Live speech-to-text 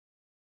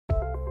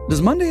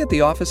Does Monday at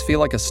the office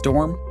feel like a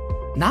storm?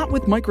 Not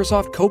with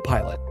Microsoft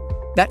Copilot.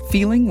 That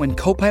feeling when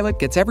Copilot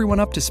gets everyone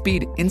up to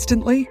speed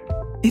instantly?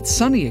 It's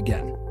sunny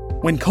again.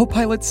 When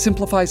Copilot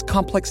simplifies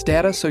complex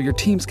data so your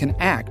teams can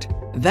act,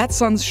 that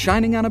sun's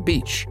shining on a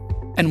beach.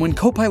 And when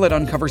Copilot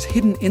uncovers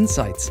hidden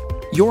insights,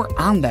 you're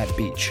on that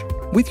beach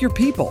with your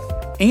people,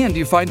 and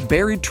you find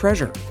buried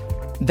treasure.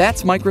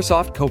 That's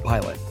Microsoft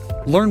Copilot.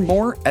 Learn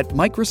more at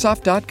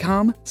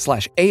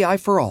Microsoft.com/AI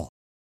for all.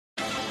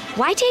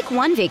 Why take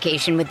one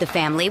vacation with the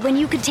family when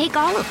you could take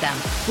all of them?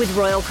 With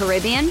Royal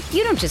Caribbean,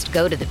 you don't just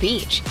go to the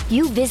beach.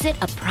 You visit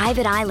a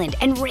private island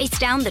and race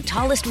down the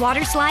tallest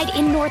water slide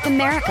in North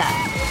America.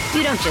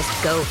 You don't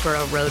just go for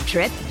a road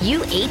trip.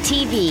 You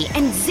ATV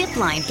and zip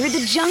line through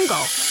the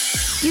jungle.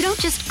 You don't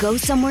just go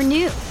somewhere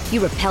new.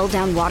 You rappel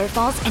down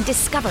waterfalls and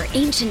discover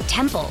ancient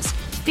temples.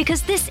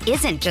 Because this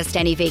isn't just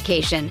any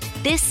vacation.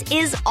 This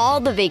is all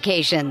the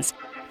vacations.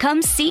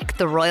 Come seek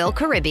the Royal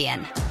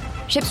Caribbean.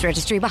 Ships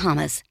Registry,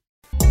 Bahamas.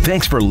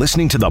 Thanks for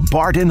listening to the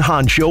Bart and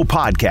Hahn Show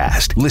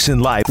podcast. Listen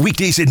live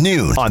weekdays at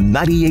noon on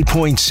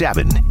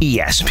 98.7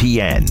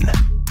 ESPN.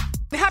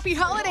 Happy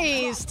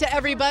holidays to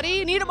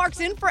everybody. Nita Mark's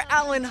in for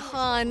Alan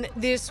Hahn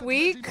this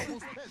week.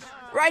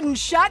 Riding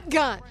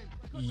shotgun.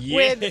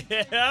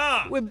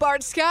 Yeah. With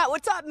Bart Scott.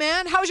 What's up,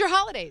 man? How's your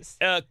holidays?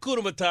 Kuda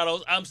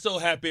Matatos, I'm so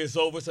happy it's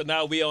over, so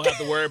now we don't have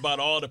to worry about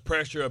all the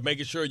pressure of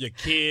making sure your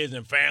kids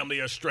and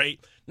family are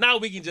straight. Now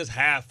we can just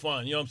have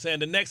fun. You know what I'm saying?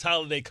 The next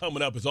holiday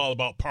coming up is all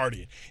about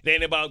partying. It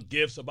ain't about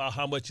gifts, about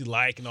how much you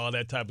like and all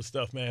that type of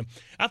stuff, man.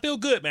 I feel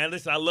good, man.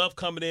 Listen, I love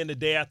coming in the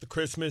day after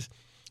Christmas.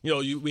 You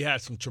know, we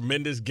had some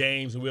tremendous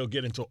games, and we'll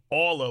get into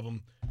all of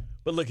them.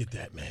 But look at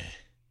that, man.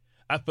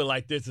 I feel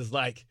like this is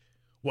like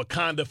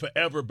Wakanda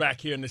forever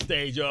back here in the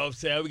stage, you know what I'm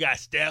saying? We got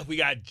Steph, we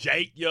got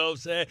Jake, you know what I'm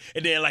saying?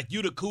 And then, like,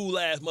 you the cool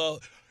ass mother.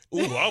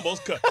 Ooh, I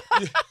almost cut.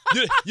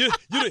 You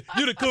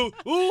the cool.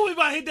 Ooh, we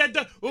about to hit that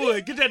dunk. Ooh,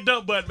 get that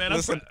dunk button, man.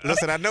 Listen,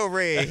 I know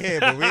Ray ain't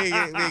here, but we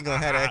ain't going to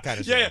have that kind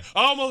of yeah,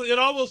 stuff. it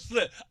almost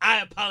slipped.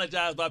 I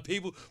apologize, my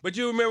people. But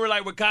you remember,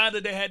 like,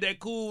 Wakanda, they had that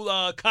cool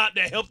cop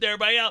that helped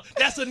everybody out?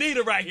 That's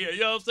Anita right here,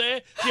 you know what I'm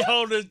saying? She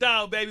holding us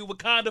down, baby.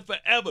 Wakanda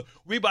forever.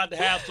 We about to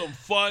have some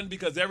fun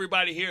because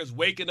everybody here is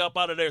waking up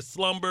out of their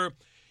slumber.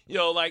 You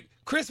know, like,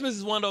 Christmas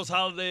is one of those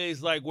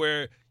holidays, like,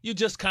 where you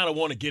just kind of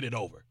want to get it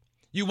over.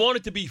 You want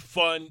it to be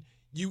fun,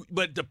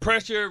 but the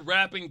pressure,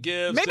 wrapping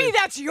gifts. Maybe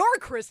that's your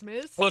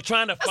Christmas. Well,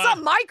 that's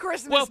not my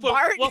Christmas,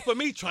 Bart. Well, for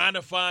me, trying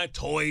to find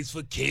toys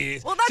for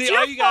kids. Well, that's See, your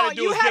all you gotta fault.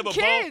 do You is had give a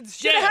kids.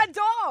 bone. Should have had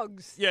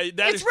dogs. Yeah,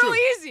 that is true. It's true. real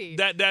easy.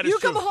 That is you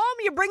true. come home,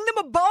 you bring them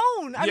a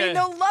bone. I mean,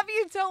 they'll love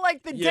you till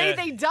like the day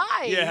they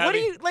die. Yeah,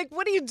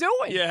 what are you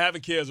doing? Yeah,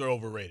 having kids are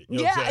overrated. You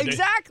know what I'm saying?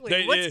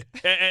 Exactly.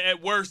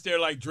 At worst, they're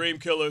like dream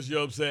killers. You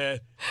know what I'm saying?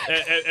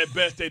 At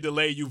best, they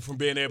delay you from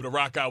being able to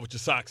rock out with your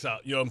socks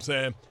out. You know what I'm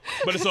saying?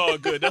 But it's all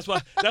good. That's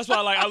why.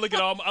 Like I look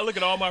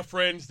at all my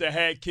friends that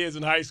had kids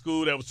in high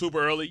school that was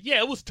super early. Yeah,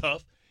 it was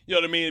tough. You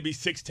know what I mean? To be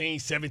 16,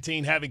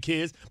 17, having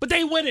kids. But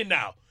they winning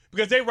now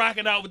because they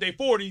rocking out with their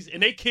 40s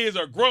and their kids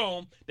are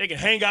grown. They can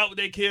hang out with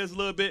their kids a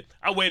little bit.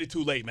 I waited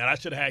too late, man. I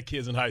should have had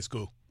kids in high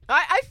school.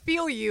 I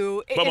feel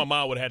you. But my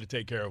mom would have had to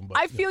take care of them. But,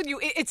 I feel you.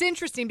 It's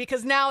interesting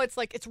because now it's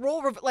like it's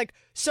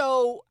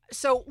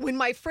so when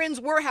my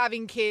friends were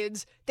having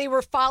kids, they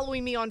were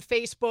following me on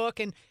Facebook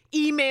and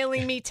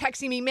emailing me,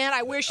 texting me, man,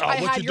 I wish I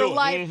had your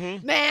life.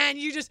 Mm-hmm. Man,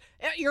 you just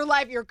your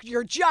life,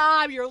 your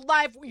job, your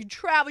life, you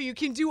travel, you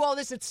can do all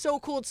this. It's so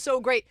cool. It's so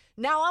great.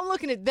 Now I'm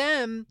looking at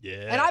them,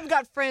 and I've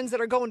got friends that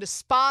are going to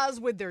spas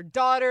with their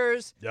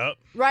daughters. Yep.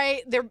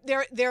 Right?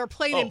 They're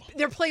playing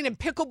in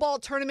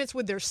pickleball tournaments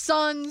with their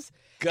sons.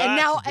 And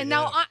now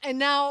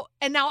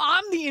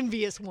I'm the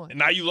envious one. And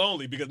now you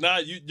lonely because now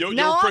your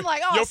I'm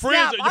like, oh, your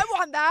snap, friends are, I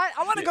want that.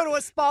 I want to go to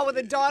a spa with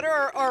a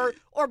daughter or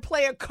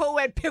play a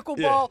co-ed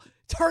pickleball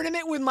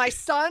tournament with my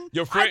son.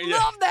 I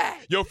love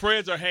that. Your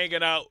friends are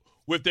hanging out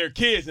with their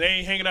kids and they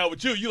ain't hanging out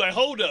with you. You like,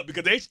 hold up,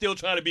 because they still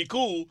trying to be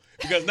cool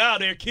because now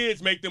their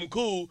kids make them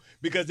cool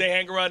because they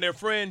hang around their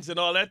friends and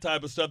all that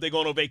type of stuff. They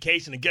going on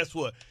vacation, and guess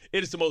what?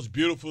 It is the most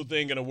beautiful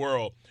thing in the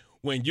world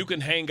when you can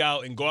hang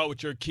out and go out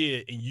with your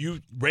kid and you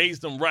raise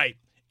them right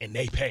and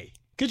they pay.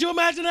 Could you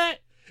imagine that?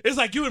 It's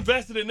like you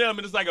invested in them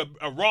and it's like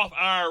a Roth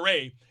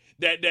IRA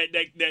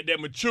that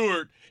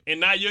matured, and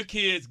now your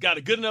kids got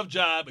a good enough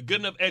job, a good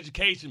enough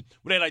education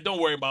where they're like, don't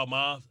worry about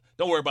moms,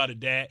 don't worry about it,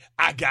 dad,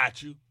 I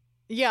got you.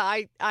 Yeah,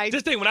 I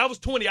just think when I was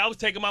 20, I was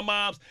taking my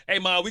mom's, hey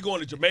mom, we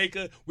going to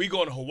Jamaica, we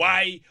going to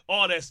Hawaii,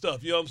 all that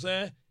stuff, you know what I'm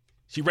saying?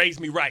 She raised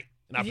me right,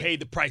 and I paid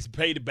the price,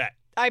 paid it back.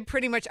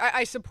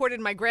 I supported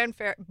my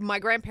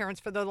grandparents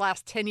for the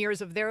last 10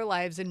 years of their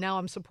lives, and now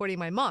I'm supporting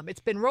my mom.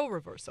 It's been role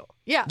reversal.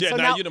 Yeah. Yeah, so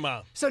now you're the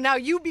mom. So now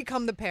you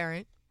become the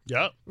parent.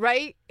 Yep.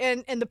 Right?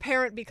 And the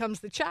parent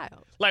becomes the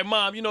child. Like,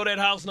 mom, you know that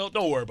house note?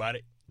 Don't worry about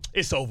it.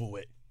 It's over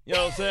with. You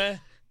know what I'm saying?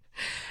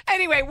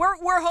 Anyway,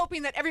 we're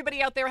hoping that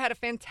everybody out there had a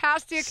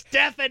fantastic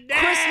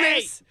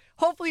Christmas.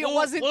 Hopefully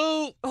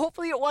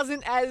it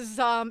wasn't as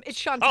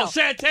it's Chantel. Oh,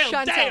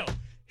 Chantel.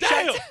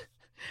 Damn.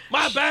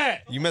 My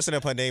bad. You messing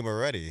up her name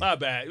already. My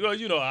bad.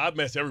 Well, I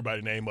mess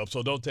everybody's name up,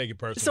 so don't take it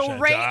personal. So Chantel.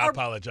 Ray, I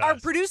apologize. Our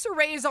producer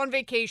Ray is on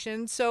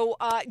vacation, so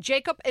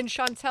Jacob and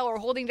Chantel are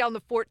holding down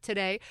the fort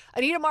today.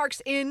 Anita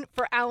Mark's in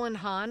for Alan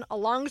Hahn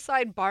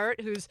alongside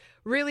Bart, who's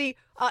really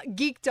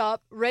geeked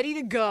up, ready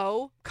to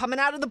go, coming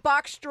out of the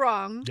box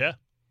strong. Yeah.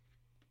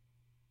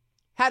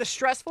 Had a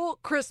stressful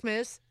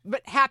Christmas,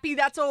 but happy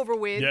that's over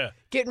with. Yeah.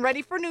 Getting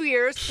ready for New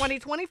Year's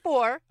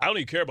 2024. I don't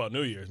even care about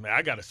New Year's, man.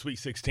 I got a Sweet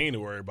 16 to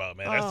worry about,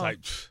 man.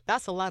 That's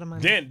that's a lot of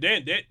money. Then,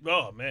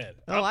 oh man.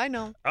 I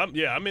know.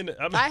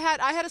 I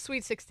had a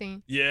Sweet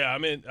 16. Yeah,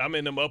 I'm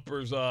in them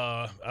uppers.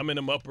 I'm in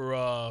them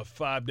upper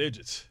 5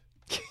 digits.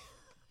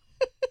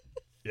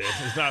 Yeah,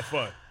 it's not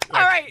fun.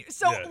 All right,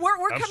 so we're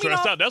I'm coming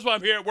stressed off. out. That's why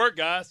I'm here at work,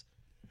 guys.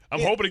 I'm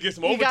hoping to get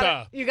some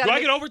overtime. Do I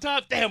get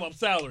overtime? Damn, I'm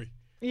salary.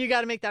 You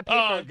got to make that paper.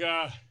 Oh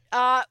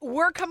God.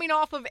 We're coming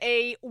off of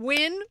a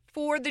win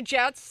for the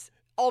Jets,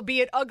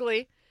 albeit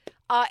ugly,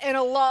 and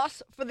a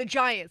loss for the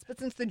Giants. But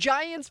since the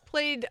Giants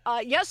played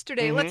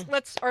yesterday,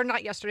 let's or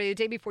not yesterday, the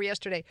day before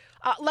yesterday.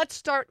 Let's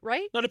start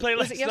right. No, they played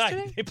Was last it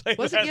yesterday? night. They played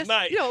Was last it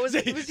night. No, it was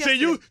yesterday. See,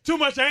 you too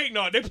much hating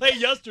on. They played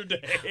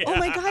yesterday. Oh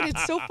my God,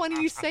 it's so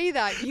funny you say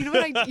that. You know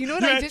what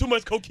I had did? too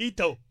much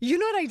coquito. You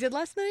know what I did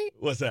last night?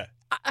 What's that?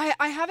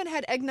 I haven't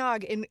had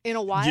eggnog in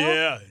a while.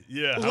 Yeah.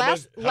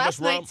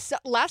 Last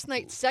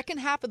night, second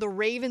half of the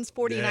Ravens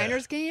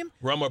 49ers game.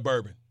 Rum or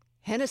bourbon?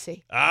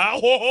 Hennessy.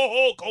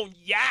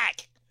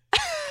 Cognac.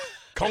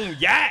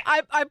 Cognac.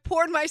 I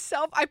poured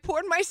myself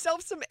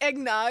some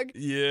eggnog.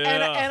 Yeah.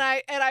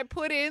 And I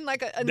put in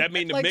that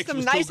mean the mix some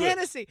was nice too good.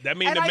 Hennessy. That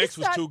mean the mix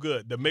was too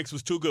good. The mix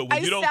was too good.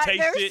 When you don't sat taste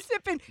there it.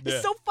 sipping. Yeah.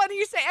 It's so funny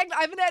you say eggnog.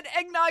 I haven't had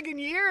eggnog in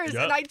years,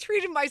 Yep. and I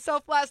treated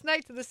myself last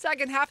night to the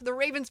second half of the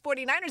Ravens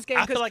 49ers game.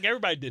 I feel like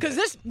everybody did that.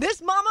 Because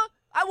this mama,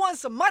 I won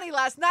some money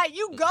last night.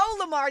 You go,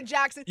 Lamar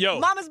Jackson. Yo.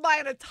 Mama's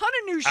buying a ton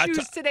of new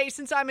shoes today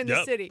since I'm in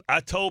the city.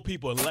 I told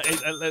people,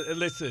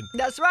 listen.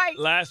 That's right.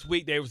 Last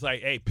week they was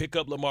like, hey, pick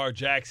up Lamar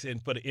Jackson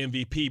for the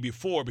MVP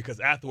before because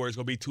afterwards it's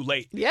going to be too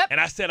late. Yep. And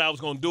I said I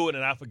was going to do it,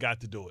 and I forgot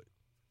to do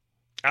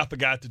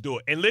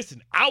it. And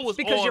listen, I was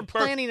because you're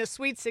planning a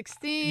Sweet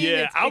 16.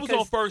 Yeah, I was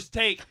on First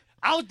Take.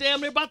 I was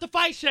damn near about to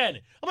fight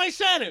Shannon. I'm like,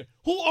 Shannon,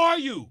 who are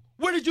you?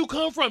 Where did you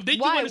come from?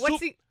 Why?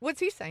 What's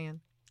he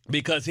saying?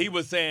 Because he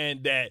was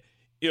saying that,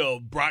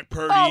 Brock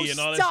Purdy and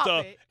all that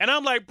stuff. It. And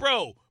I'm like,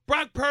 bro,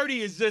 Brock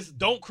Purdy is just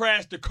don't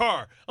crash the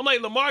car. I'm like,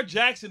 Lamar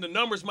Jackson, the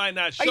numbers might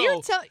not show.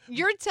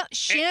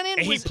 Shannon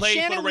and he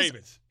played for the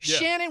Ravens.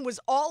 Shannon was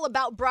all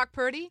about Brock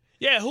Purdy.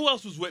 Yeah, who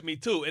else was with me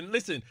too? And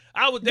listen,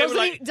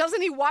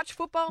 Doesn't he watch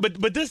football?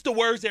 But this the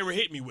words they were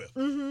hitting me with.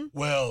 Mm-hmm.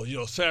 Well,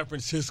 San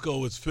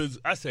Francisco is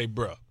physical. I say,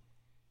 bro.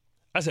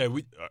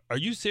 Are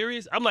you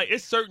serious? I'm like,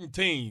 it's certain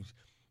teams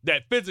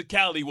that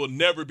physicality will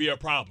never be a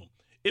problem.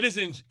 It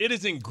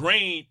is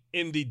ingrained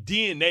in the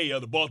DNA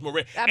of the Baltimore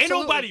Ravens.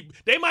 Absolutely.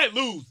 They might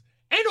lose.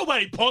 Ain't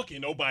nobody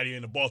punking nobody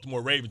in the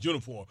Baltimore Ravens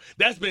uniform.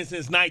 That's been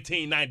since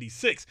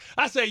 1996.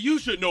 I say you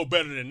should know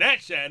better than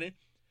that, Shannon.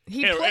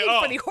 He played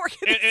for the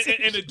organization.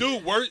 And the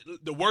dude,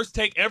 the worst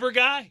take ever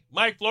guy,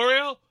 Mike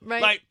Florio.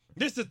 Right. Like,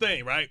 this is the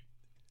thing, right?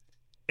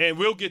 And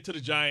we'll get to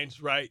the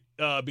Giants, right?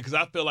 Because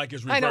I feel like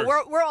it's reversed. I know,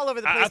 we're all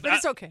over the place, but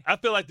it's okay. I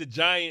feel like the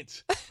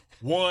Giants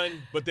won,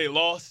 but they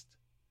lost.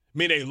 I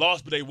mean, they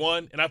lost, but they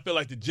won. And I feel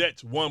like the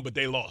Jets won, but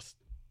they lost.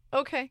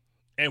 Okay.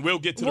 And we'll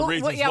get to the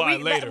reasons why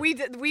later. We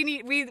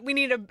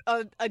need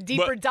a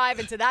deeper dive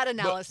into that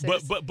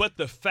analysis. But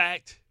the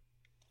fact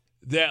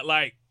that,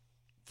 like,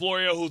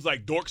 Florio, who's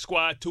like Dork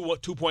Squad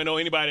 2.0,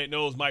 anybody that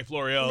knows Mike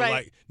Florio,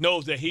 like,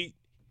 knows that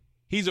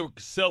he's a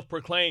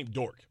self-proclaimed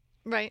dork.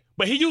 Right.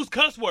 But he used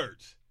cuss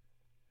words.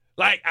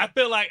 Like, I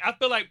feel like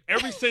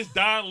ever since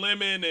Don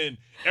Lemon and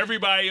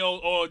everybody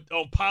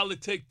on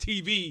Politic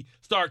TV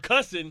start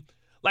cussing,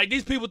 like,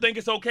 these people think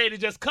it's okay to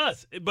just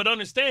cuss. But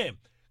understand,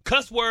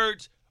 cuss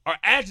words are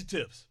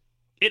adjectives.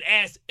 It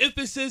adds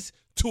emphasis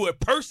to a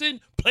person,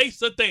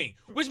 place, or thing,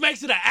 which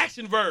makes it an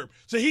action verb.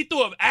 So he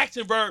threw an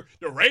action verb,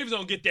 the Ravens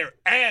don't get their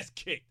ass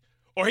kicked.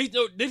 Or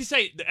did he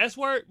say the S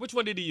word? Which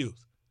one did he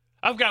use?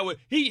 I forgot what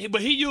he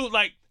used,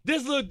 like,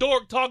 this little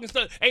dork talking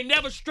stuff, ain't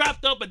never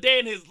strapped up a day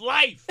in his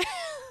life.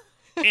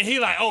 And he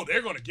like, oh,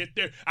 they're going to get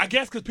there. I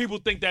guess because people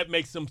think that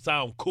makes them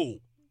sound cool.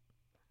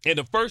 And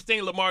the first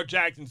thing Lamar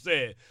Jackson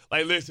said,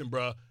 like, listen,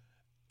 bro,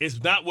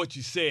 it's not what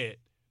you said,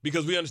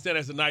 because we understand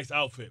that's a nice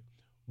outfit,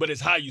 but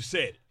it's how you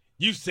said it.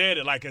 You said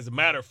it like as a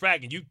matter of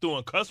fact, and you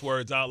throwing cuss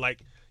words out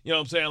like, you know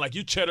what I'm saying, like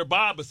you Cheddar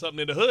Bob or something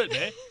in the hood,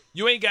 man.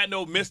 You ain't got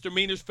no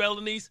misdemeanors,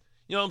 felonies.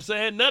 You know what I'm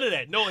saying? None of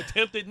that. No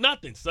attempted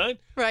nothing, son.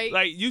 Right.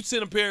 Like, you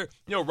sit up here,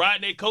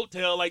 riding a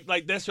coattail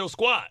like that's your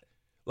squad.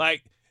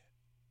 Like,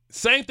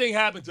 same thing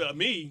happened to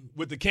me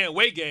with the Can't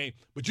Wait game,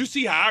 but you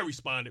see how I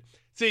responded.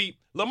 See,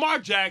 Lamar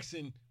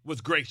Jackson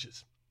was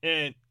gracious,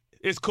 and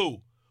it's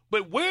cool.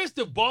 But where's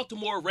the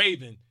Baltimore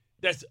Raven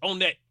that's on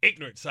that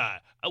ignorant side?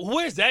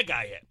 Where's that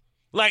guy at?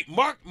 Like,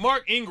 Mark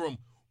Ingram,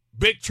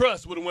 big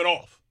trust would have went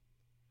off.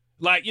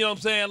 Like, you know what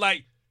I'm saying?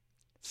 Like,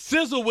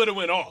 Sizzle would have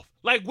went off.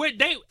 Like, where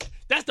they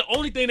That's the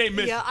only thing they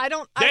missing.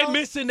 Yeah, They're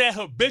missing that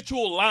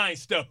habitual line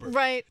stepper.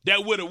 Right.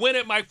 That would have went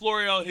at Mike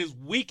Florio, his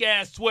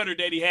weak-ass sweater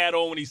that he had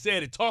on when he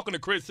said it, talking to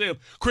Chris Sims.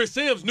 Chris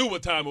Sims knew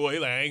what time it was. He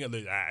like, I ain't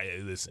gonna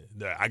listen.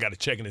 I got a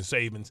checking in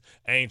savings.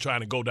 I ain't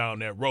trying to go down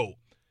that road.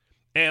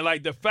 And,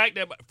 like, the fact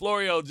that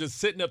Florio just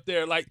sitting up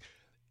there, like,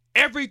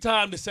 every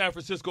time the San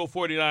Francisco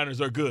 49ers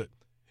are good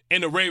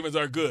and the Ravens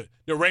are good,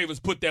 the Ravens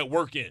put that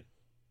work in.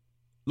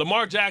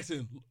 Lamar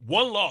Jackson,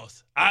 one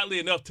loss, oddly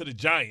enough, to the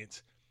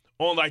Giants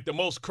on like the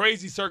most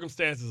crazy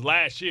circumstances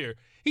last year.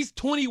 He's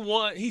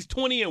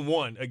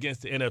 20-1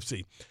 against the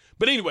NFC.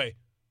 But anyway,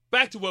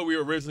 back to what we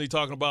were originally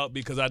talking about,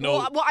 because I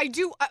know. Well, I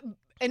do,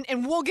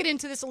 and we'll get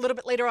into this a little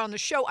bit later on the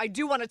show. I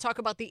do want to talk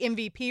about the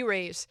MVP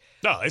race.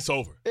 No, it's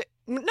over.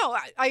 No,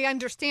 I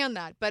understand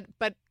that, but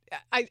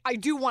I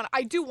do want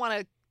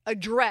to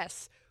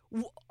address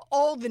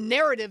all the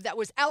narrative that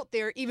was out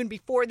there even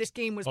before this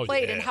game was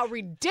played, and how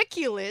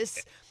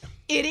ridiculous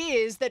it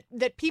is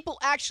that people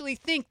actually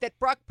think that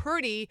Brock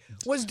Purdy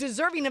was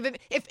deserving of it.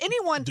 If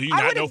anyone, do you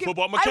not know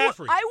football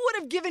McCaffrey? I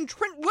would have given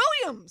Trent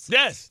Williams,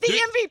 yes, the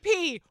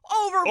MVP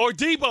over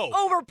Debo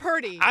over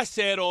Purdy. I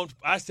said on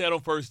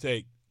First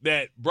Take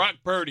that Brock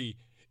Purdy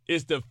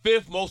is the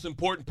 5th most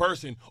important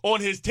person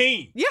on his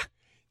team. Yeah,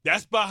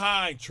 that's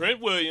behind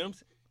Trent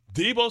Williams,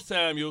 Debo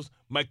Samuels,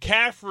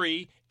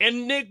 McCaffrey,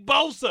 and Nick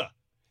Bosa.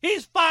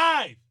 He's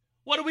 5.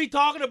 What are we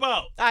talking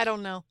about? I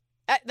don't know.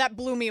 That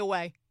blew me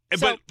away.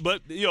 But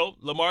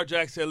Lamar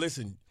Jackson said,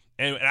 listen,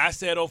 and I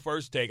said on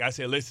First Take, I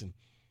said, listen,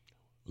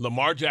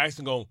 Lamar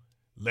Jackson going to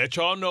let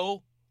y'all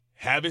know,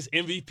 have his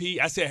MVP.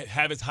 I said,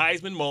 have his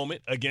Heisman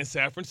moment against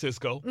San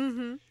Francisco.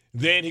 Mm-hmm.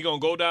 Then he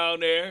going to go down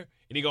there,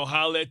 and he going to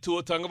holler at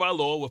Tua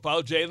Tagovailoa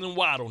without Jalen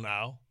Waddle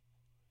now.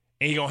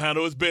 And he going to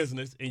handle his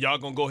business, and y'all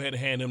going to go ahead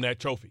and hand him that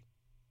trophy.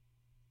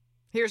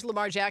 Here's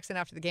Lamar Jackson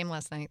after the game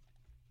last night.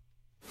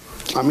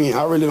 I mean,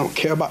 I really don't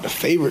care about the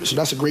favorites.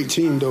 That's a great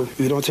team, though.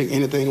 You don't take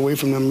anything away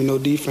from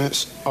them,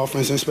 defense,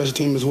 offense, and special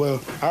team as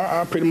well.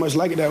 I pretty much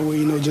like it that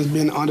way, just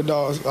being the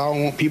underdogs. I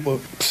don't want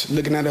people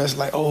looking at us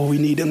like, oh, we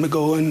need them to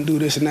go and do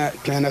this and that,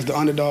 playing as the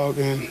underdog,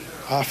 and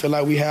I feel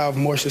like we have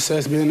more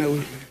success being that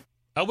way.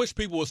 I wish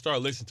people would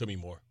start listening to me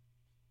more.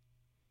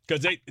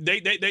 Because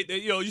they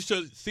you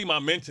should see my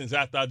mentions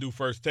after I do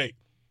First Take.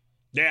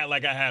 Yeah,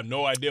 like I have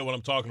no idea what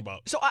I'm talking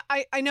about. So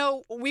I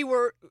know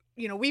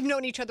we've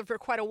known each other for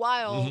quite a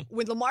while. Mm-hmm.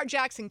 When Lamar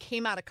Jackson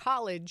came out of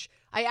college,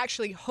 I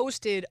actually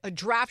hosted a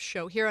draft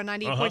show here on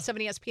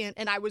 98.7 ESPN,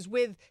 and I was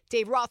with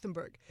Dave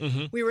Rothenberg.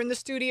 Mm-hmm. We were in the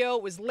studio.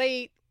 It was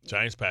late.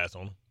 Giants passed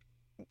on him.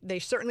 They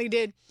certainly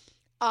did.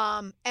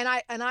 And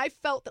I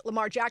felt that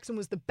Lamar Jackson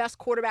was the best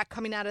quarterback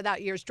coming out of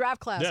that year's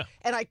draft class. Yeah.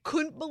 And I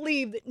couldn't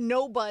believe that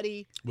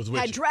nobody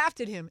had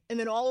drafted him. And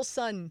then all of a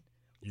sudden,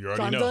 you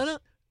already know.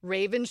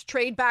 Ravens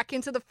trade back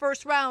into the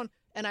first round,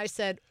 and I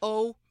said,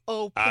 oh,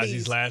 please.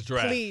 Ozzy's last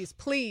draft.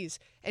 Please.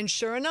 And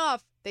sure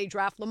enough, they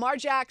draft Lamar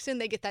Jackson.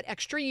 They get that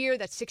extra year,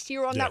 that 6th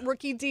year on that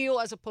rookie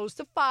deal as opposed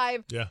to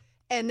 5. Yeah.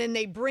 And then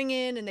they bring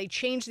in and they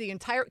change the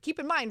entire – keep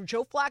in mind,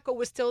 Joe Flacco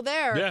was still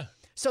there. Yeah.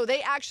 So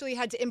they actually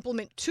had to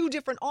implement 2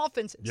 different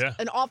offenses. Yeah.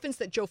 An offense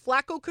that Joe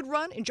Flacco could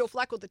run, and Joe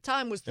Flacco at the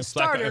time was the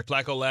starter.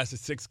 Flacco lasted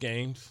 6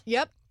 games.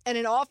 Yep. And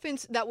an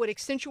offense that would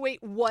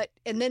accentuate what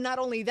 – and then not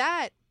only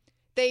that,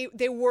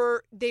 they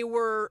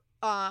were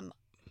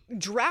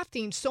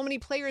drafting so many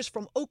players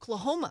from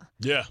Oklahoma.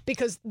 Yeah.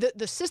 Because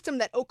the system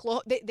that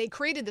Oklahoma they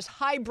created this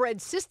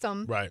hybrid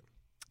system. Right.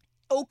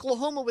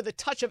 Oklahoma with a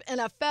touch of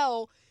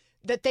NFL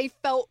that they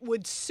felt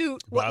would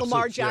suit what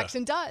Lamar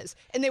Jackson does.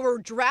 And they were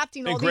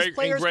drafting all these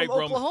players from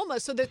Oklahoma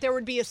so that there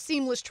would be a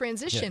seamless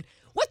transition.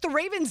 Yeah. What the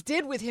Ravens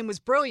did with him was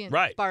brilliant,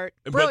 right. Bart.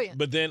 Brilliant.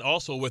 But then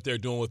also what they're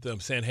doing with them,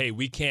 saying, hey,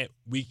 we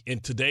in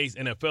today's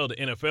NFL, the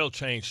NFL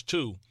changed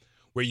too,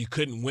 where you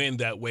couldn't win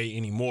that way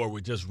anymore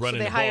with just running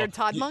the ball. So they hired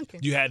Todd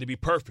Monken. You had to be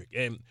perfect.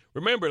 And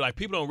remember, like,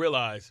 people don't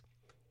realize,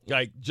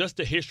 like, just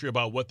the history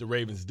about what the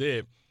Ravens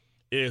did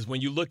is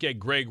when you look at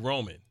Greg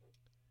Roman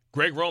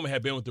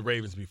had been with the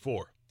Ravens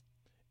before.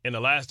 And the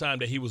last time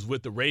that he was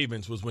with the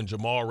Ravens was when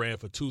Jamal ran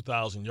for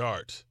 2,000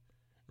 yards,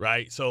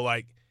 right? So,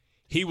 like,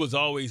 he was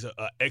always an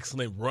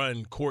excellent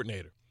run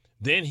coordinator.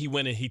 Then he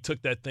went and he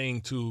took that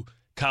thing to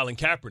Colin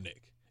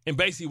Kaepernick. And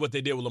basically what they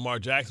did with Lamar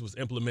Jackson was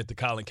implement the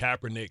Colin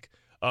Kaepernick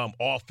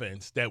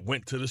offense that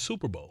went to the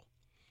Super Bowl.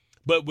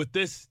 But with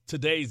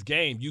today's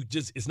game,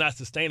 it's not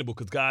sustainable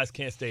because guys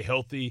can't stay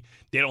healthy.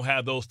 They don't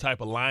have those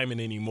type of linemen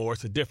anymore.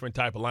 It's a different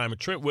type of lineman.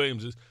 Trent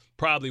Williams is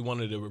probably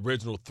one of the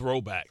original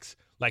throwbacks.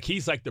 Like,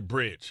 he's like the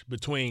bridge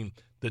between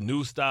the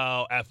new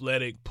style,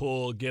 athletic,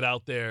 pull, get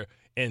out there,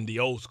 and the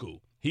old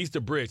school. He's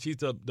the bridge. He's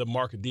the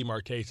mark of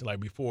demarcation,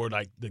 like before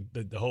like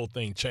the whole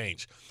thing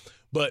changed.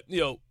 But,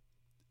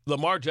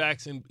 Lamar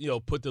Jackson,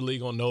 put the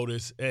league on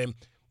notice. And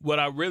what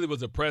I really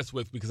was impressed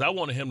with, because I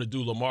wanted him to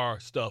do Lamar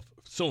stuff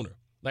sooner.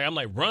 Like, I'm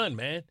like, run,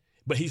 man.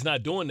 But he's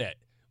not doing that,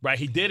 right?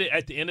 He did it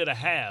at the end of the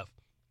half.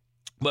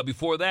 But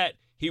before that,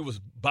 he was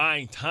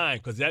buying time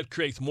because that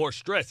creates more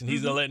stress, and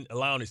he's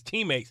allowing his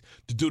teammates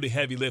to do the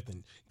heavy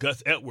lifting.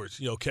 Gus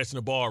Edwards, catching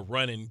the ball,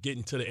 running,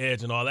 getting to the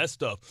edge, and all that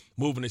stuff,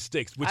 moving his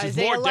sticks, which is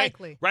more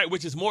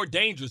which is more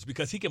dangerous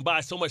because he can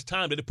buy so much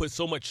time that it puts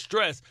so much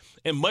stress.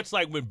 And much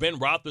like when Ben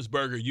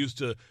Roethlisberger used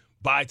to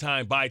buy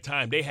time,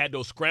 they had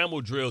those scramble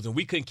drills, and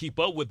we couldn't keep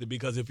up with it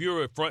because if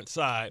you're at front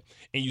side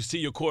and you see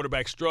your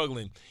quarterback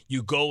struggling,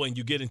 you go and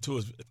you get into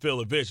his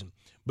field of vision.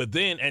 But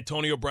then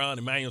Antonio Brown and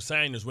Emmanuel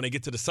Sanders, when they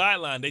get to the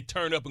sideline, they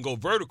turn up and go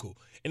vertical.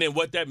 And then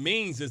what that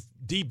means is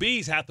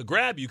DBs have to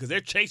grab you because they're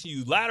chasing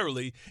you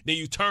laterally. Then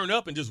you turn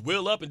up and just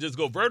wheel up and just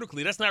go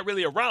vertically. That's not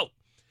really a route.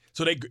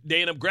 So they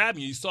end up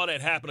grabbing you. You saw that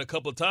happen a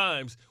couple of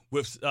times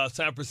with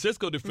San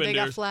Francisco defenders. They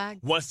got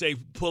flagged once they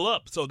pull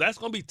up. So that's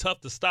going to be tough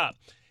to stop.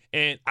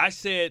 And I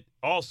said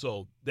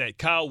also that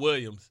Kyle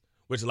Williams,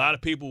 which a lot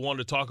of people wanted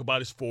to talk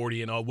about his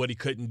 40 and all what he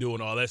couldn't do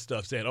and all that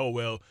stuff, saying, oh,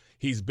 well,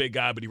 he's a big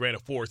guy, but he ran a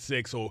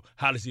 4.6, or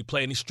how does he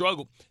play? And he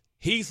struggled.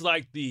 He's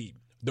like the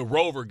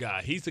rover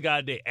guy. He's the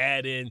guy they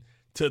add in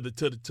to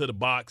the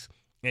box,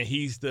 and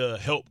he's the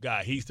help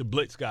guy. He's the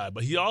blitz guy.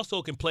 But he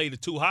also can play the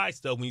too high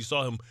stuff when you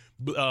saw him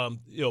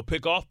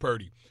pick off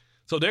Purdy.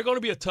 So they're going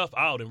to be a tough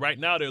out. And right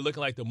now they're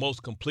looking like the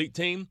most complete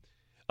team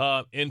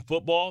in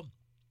football.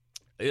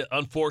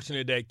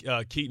 Unfortunate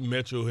that Keaton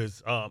Mitchell,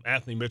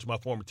 Anthony Mitchell, my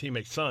former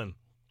teammate's son,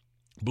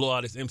 blew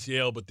out his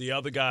MCL, but the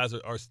other guys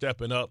are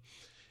stepping up.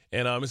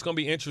 And it's going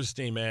to be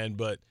interesting, man.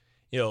 But,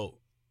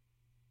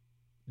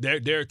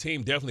 their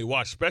team definitely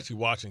especially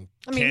watching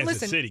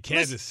Kansas City.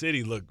 Kansas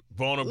City look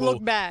vulnerable.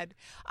 Look bad.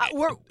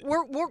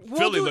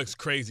 Philly looks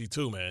crazy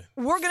too, man.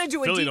 We're going to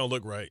do Philly don't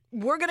look right.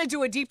 We're going to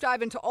do a deep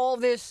dive into all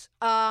this.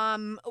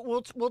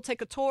 We'll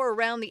take a tour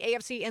around the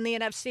AFC and the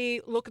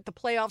NFC, look at the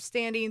playoff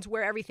standings,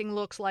 where everything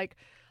looks like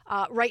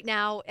right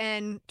now,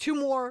 and 2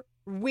 more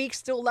weeks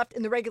still left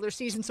in the regular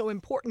season, so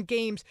important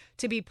games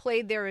to be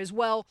played there as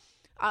well.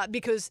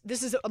 Because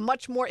this is a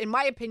much more, in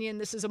my opinion,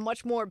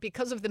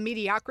 because of the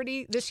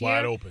mediocrity this year.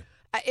 Wide open.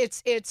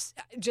 It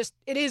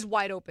is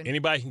wide open.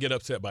 Anybody can get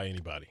upset by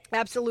anybody.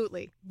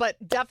 Absolutely. But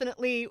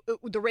definitely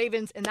the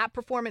Ravens and that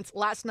performance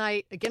last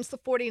night against the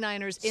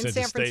 49ers in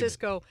San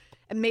Francisco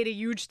and made a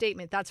huge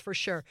statement, that's for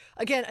sure.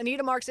 Again,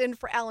 Anita Marks in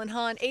for Alan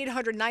Hahn,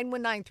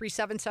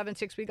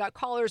 800-919-3776. We got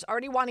callers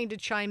already wanting to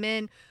chime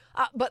in.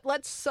 But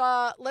let's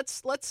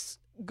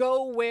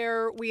go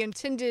where we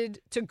intended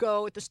to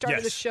go at the start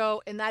of the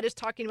show, and that is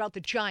talking about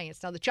the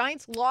Giants. Now, the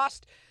Giants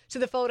lost to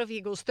the Philadelphia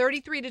Eagles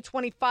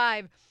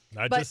 33-25.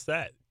 Not just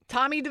that.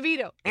 Tommy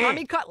DeVito,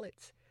 Tommy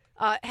Cutlets,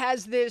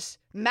 has this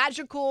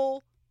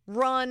magical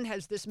run, like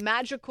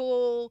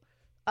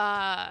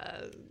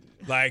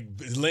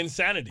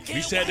Linsanity.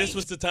 We said this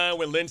was the time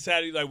when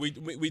Linsanity, like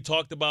we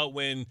talked about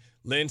when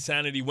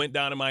Linsanity went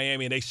down to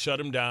Miami and they shut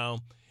him down.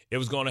 It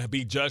was going to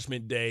be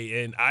Judgment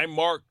Day, and I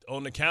marked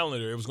on the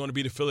calendar it was going to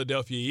be the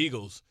Philadelphia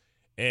Eagles.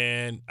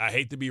 And I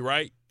hate to be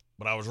right,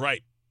 but I was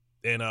right.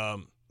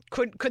 And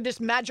could this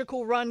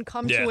magical run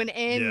come to an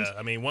end? Yeah,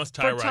 I mean, once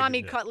Tyrod, for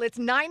Tommy Cutlets,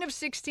 9 of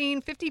 16,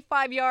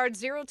 55 yards,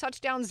 0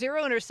 touchdowns,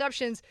 0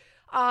 interceptions.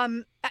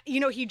 He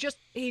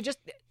just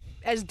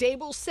as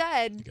Dable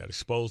said, he got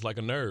exposed like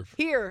a nerve.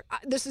 Here,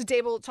 this is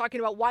Dable talking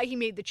about why he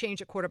made the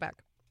change at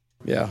quarterback.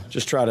 Yeah,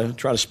 just try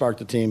to spark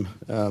the team.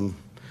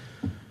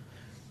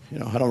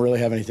 I don't really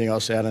have anything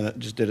else to add on it.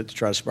 Just did it to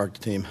try to spark the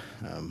team.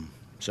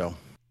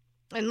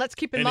 And let's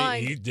keep in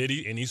mind.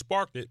 He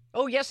sparked it.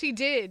 Oh, yes, he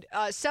did.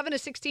 7 of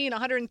 16,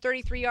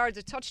 133 yards,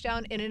 a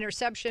touchdown, an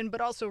interception,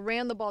 but also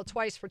ran the ball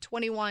twice for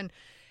 21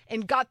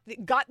 and got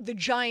the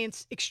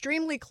Giants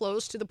extremely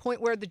close to the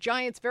point where the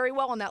Giants very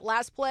well on that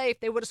last play,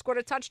 if they would have scored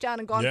a touchdown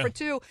and gone for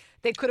 2,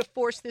 they could have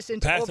forced this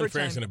into overtime. Pass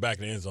interference in the back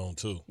of the end zone,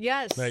 too.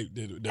 Yes. And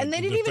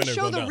they didn't even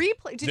show the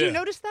replay. Did you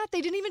notice that?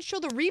 They didn't even show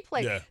the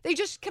replay. Yeah. They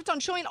just kept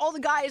on showing all the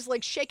guys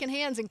like shaking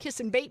hands and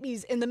kissing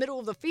babies in the middle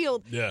of the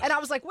field. Yeah. And I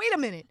was like, wait a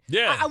minute.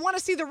 Yeah. I want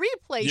to see the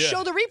replay. Yeah.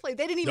 Show the replay.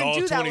 They didn't even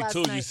do that last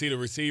night. You see the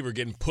receiver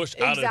getting pushed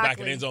out of the back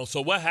of the end zone.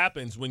 So what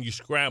happens when you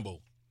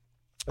scramble,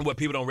 and what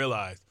people don't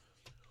realize,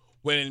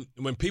 when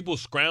people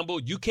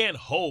scramble, you can't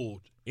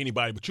hold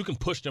anybody, but you can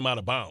push them out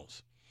of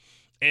bounds.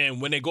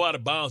 And when they go out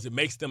of bounds, it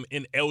makes them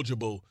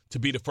ineligible to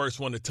be the first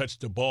one to touch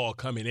the ball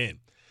coming in.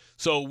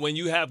 So when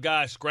you have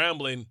guys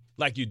scrambling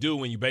like you do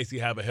when you basically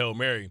have a Hail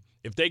Mary,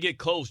 if they get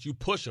close, you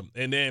push them.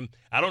 And then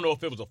I don't know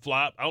if it was a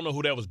flop. I don't know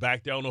who that was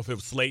back there. I don't know if it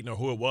was Slayton or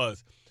who it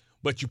was.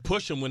 But you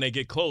push them when they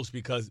get close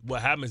because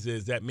what happens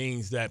is that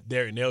means that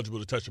they're ineligible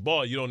to touch the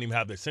ball. You don't even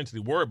have to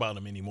essentially worry about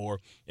them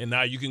anymore. And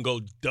now you can go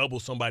double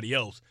somebody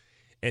else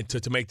and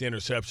to make the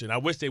interception. I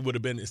wish they would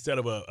have been, instead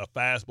of a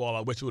fastball, I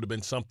wish it would have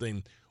been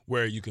something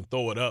where you can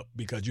throw it up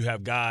because you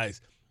have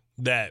guys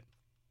that,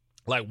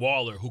 like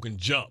Waller, who can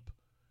jump,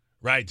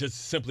 right,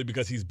 just simply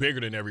because he's bigger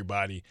than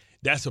everybody.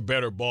 That's a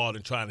better ball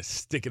than trying to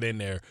stick it in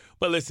there.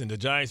 But listen, the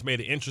Giants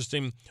made it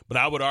interesting, but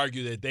I would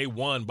argue that they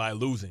won by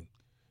losing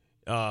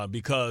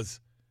because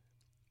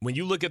when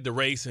you look at the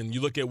race and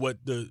you look at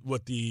what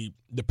the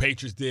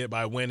Patriots did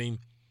by winning,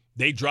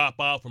 they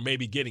drop out from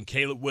maybe getting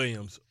Caleb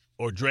Williams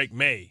or Drake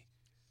May.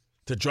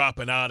 to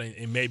dropping out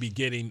and maybe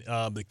getting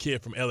the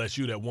kid from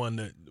LSU that won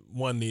the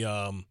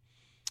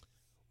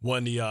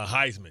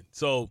Heisman.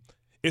 So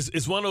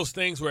it's one of those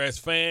things where as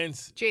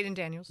fans, Jaden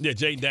Daniels. Yeah,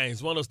 Jaden Daniels.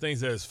 It's one of those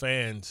things that as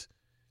fans,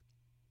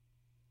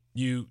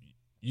 you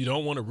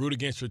don't want to root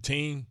against your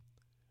team,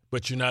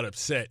 but you're not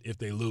upset if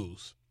they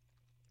lose.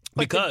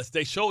 Because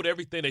they showed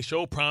everything. They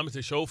showed promise.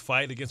 They showed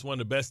fight against one of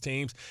the best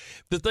teams.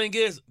 The thing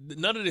is,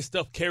 none of this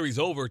stuff carries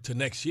over to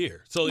next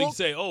year. So you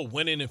say,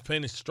 winning and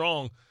finish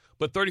strong,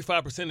 but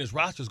 35% of his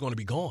roster is going to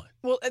be gone.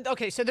 Well,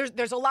 okay, so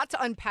there's a lot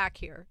to unpack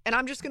here. And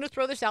I'm just going to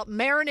throw this out.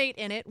 Marinate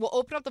in it. We'll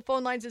open up the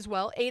phone lines as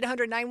well,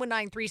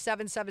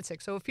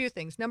 800-919-3776. So a few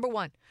things. Number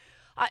one,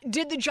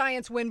 did the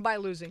Giants win by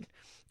losing?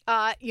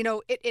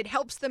 It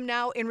helps them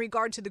now in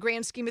regard to the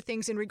grand scheme of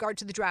things in regard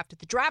to the draft. If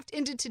the draft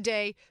ended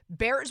today,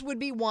 Bears would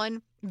be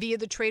 1 via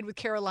the trade with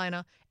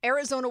Carolina,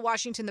 Arizona,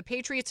 Washington, the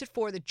Patriots at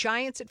 4, the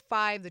Giants at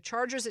 5, the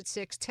Chargers at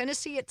 6,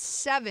 Tennessee at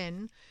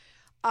 7,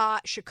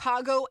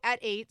 Chicago at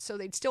 8, so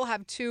they'd still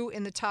have 2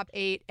 in the top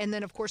 8, and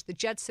then, of course, the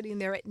Jets sitting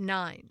there at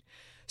 9.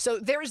 So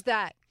there's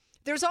that.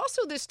 There's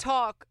also this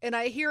talk, and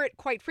I hear it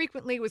quite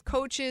frequently with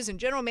coaches and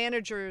general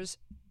managers,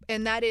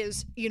 and that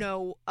is,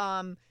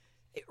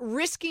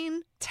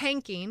 risking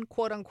tanking,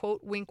 quote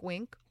unquote, wink,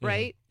 wink,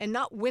 right? And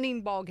not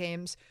winning ball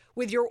games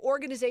with your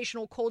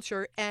organizational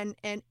culture and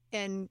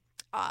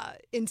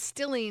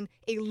instilling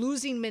a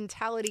losing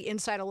mentality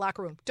inside a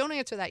locker room. Don't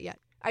answer that yet.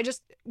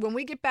 When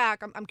we get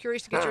back, I'm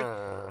curious to get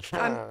your,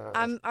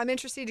 I'm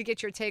interested to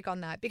get your take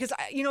on that because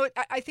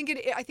I think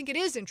it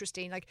is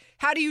interesting. Like,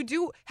 how do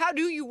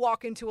you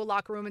walk into a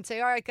locker room and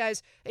say, all right,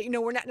 guys,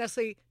 we're not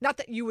necessarily, not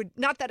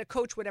that a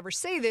coach would ever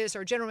say this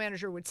or a general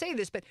manager would say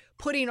this, but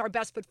putting our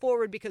best foot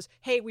forward because,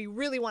 hey, we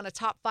really want a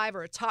top 5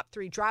 or a top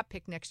 3 draft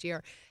pick next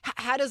year.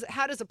 How does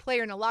a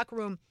player in a locker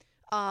room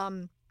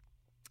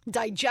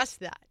digest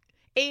that?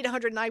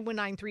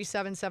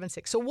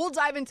 800-919-3776. So we'll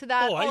dive into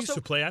that. I used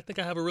to play. I think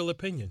I have a real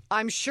opinion.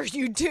 I'm sure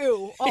you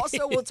do.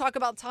 Also, we'll talk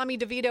about Tommy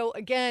DeVito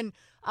again.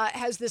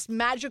 Has this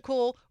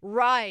magical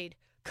ride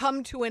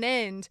come to an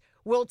end?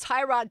 Will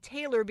Tyrod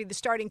Taylor be the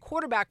starting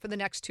quarterback for the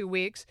next 2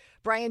 weeks?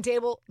 Brian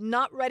Dable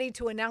not ready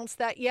to announce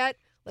that yet.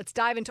 Let's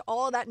dive into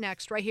all of that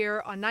next right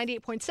here on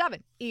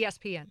 98.7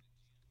 ESPN.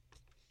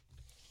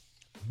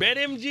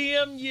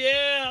 BetMGM,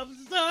 yeah. I'm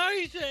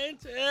sorry,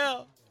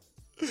 Chantel.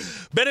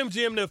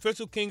 BetMGM, the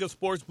official king of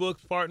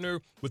sportsbooks,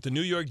 partner with the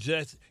New York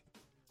Jets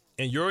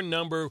and your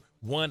number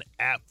 1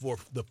 app for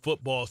the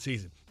football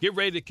season. Get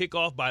ready to kick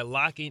off by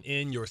locking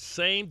in your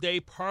same-day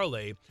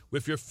parlay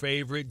with your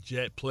favorite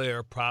Jet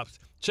player props,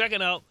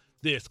 checking out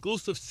the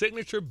exclusive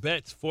signature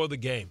bets for the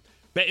game.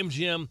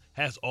 BetMGM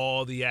has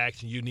all the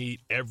action you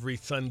need every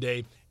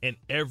Sunday and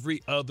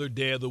every other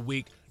day of the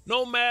week,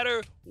 no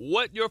matter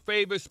what your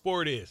favorite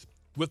sport is.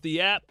 With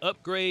the app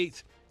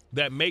upgrades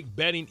that make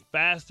betting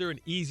faster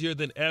and easier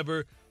than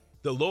ever,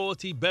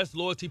 the best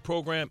loyalty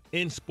program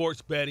in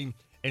sports betting,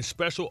 and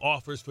special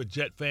offers for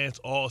Jet fans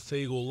all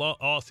season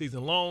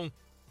long.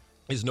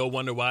 It's no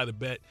wonder why the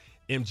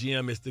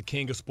BetMGM is the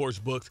king of sports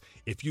books.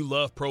 If you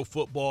love pro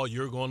football,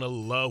 you're going to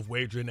love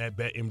wagering at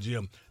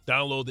BetMGM.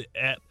 Download the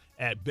app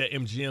at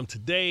BetMGM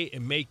today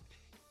and make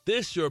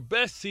this your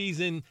best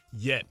season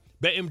yet.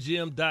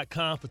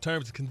 BetMGM.com for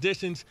terms and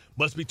conditions.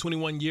 Must be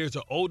 21 years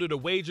or older to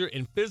wager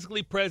and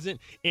physically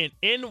present in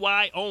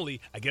NY only.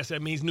 I guess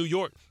that means New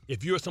York.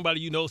 If you or somebody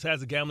you know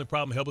has a gambling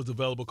problem, help is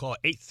available. Call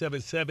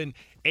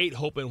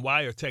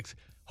 877-8-HOPE-NY or text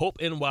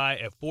HOPE-NY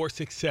at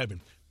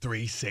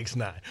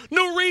 467-369.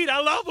 New Reed,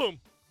 I love him.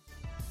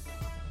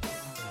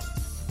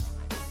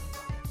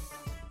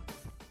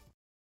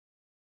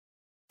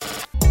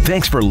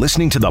 Thanks for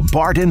listening to the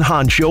Bart and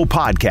Hahn Show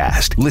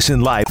podcast.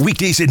 Listen live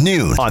weekdays at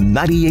noon on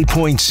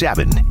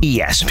 98.7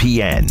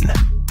 ESPN.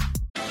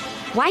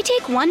 Why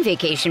take one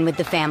vacation with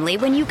the family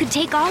when you could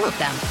take all of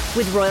them?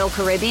 With Royal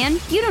Caribbean,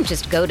 you don't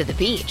just go to the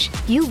beach.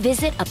 You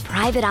visit a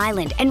private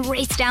island and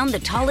race down the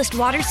tallest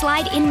water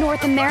slide in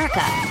North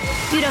America.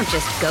 You don't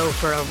just go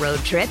for a road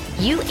trip.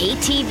 You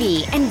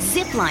ATV and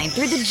zip line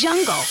through the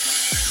jungle.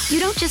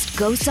 You don't just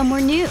go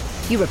somewhere new.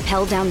 You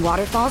rappel down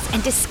waterfalls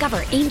and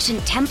discover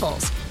ancient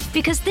temples.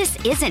 Because this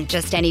isn't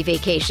just any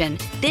vacation.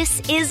 This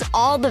is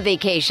all the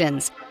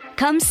vacations.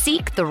 Come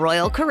seek the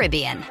Royal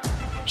Caribbean.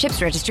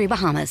 Ships Registry,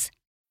 Bahamas.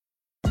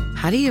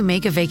 How do you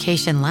make a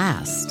vacation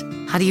last?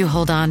 How do you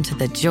hold on to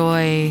the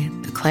joy,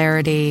 the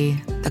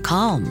clarity, the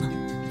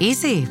calm?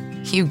 Easy.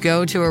 You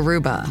go to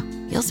Aruba.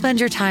 You'll spend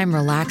your time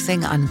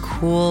relaxing on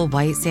cool,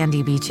 white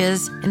sandy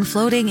beaches and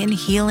floating in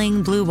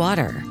healing blue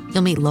water.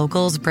 You'll meet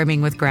locals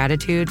brimming with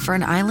gratitude for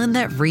an island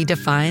that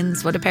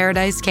redefines what a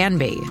paradise can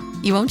be.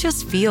 You won't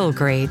just feel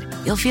great,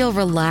 you'll feel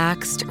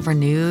relaxed,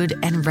 renewed,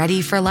 and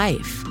ready for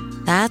life.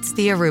 That's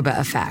the Aruba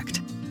effect.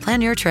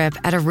 Plan your trip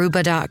at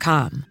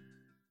Aruba.com.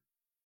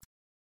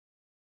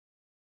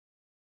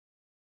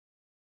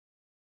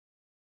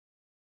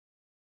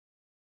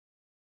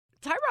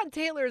 Tyrod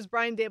Taylor is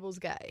Brian Dable's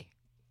guy.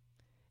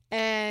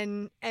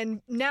 And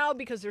now,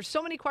 because there's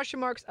so many question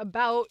marks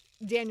about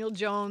Daniel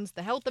Jones,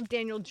 the health of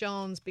Daniel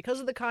Jones, because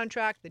of the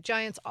contract, the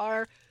Giants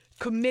are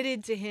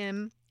committed to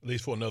him At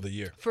least for another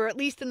year. For at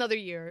least another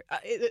year.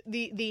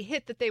 The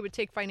hit that they would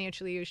take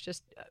financially is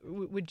just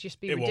would just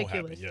be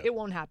ridiculous. It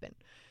won't happen.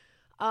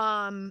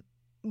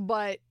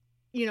 But,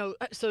 you know,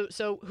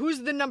 so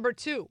who's the number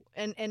 2?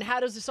 And how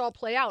does this all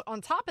play out?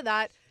 On top of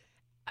that,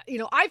 you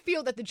know, I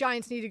feel that the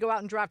Giants need to go out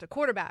and draft a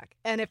quarterback.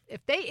 And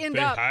if they end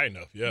up high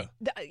enough,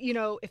 you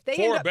know, if they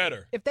 4 end or up,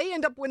 better. If they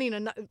end up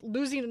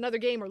losing another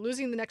game or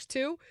losing the next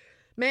 2,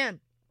 man,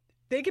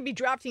 they could be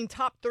drafting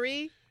top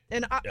 3.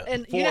 And 4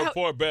 you know how,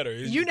 4 or better.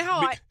 You know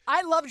how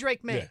I love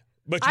Drake May. Yeah.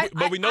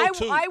 But we know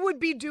too. I would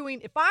be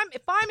doing if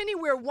I'm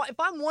anywhere, if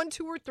I'm 1,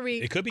 2, or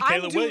 3. It could be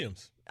Caleb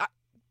Williams.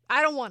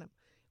 I don't want him.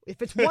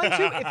 If it's 1, 2,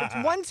 if it's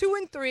 1, 2,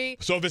 and 3.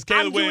 So if it's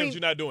Caleb Williams,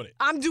 you're not doing it.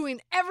 I'm doing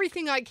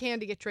everything I can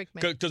to get Drake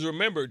May. Because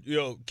remember, you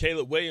know,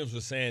 Caleb Williams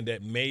was saying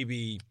that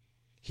maybe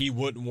he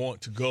wouldn't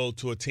want to go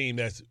to a team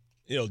that's,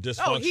 you know,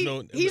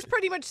 dysfunctional. He's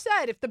pretty much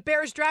said if the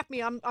Bears draft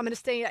me, I'm going to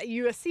stay at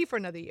USC for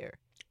another year.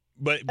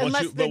 But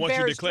unless once the you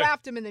Bears declare,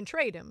 draft him and then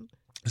trade him.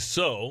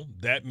 So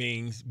that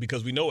means,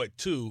 because we know it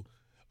too,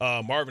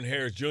 Marvin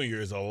Harris Jr.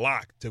 is a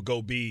lock to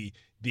go be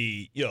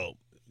the, you know,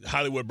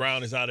 Hollywood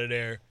Brown is out of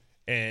there.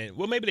 And,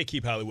 well, maybe they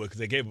keep Hollywood because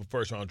they gave a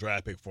first-round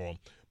draft pick for him.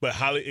 But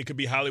it could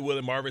be Hollywood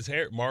and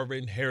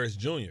Marvin Harris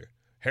Jr.,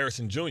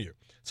 Harrison Jr.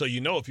 So,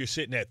 you know, if you're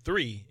sitting at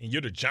 3 and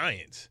you're the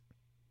Giants,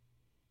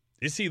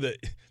 it's either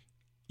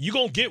you're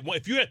going to get one.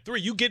 If you're at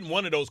 3, you're getting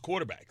one of those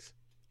quarterbacks.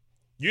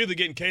 You're either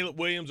getting Caleb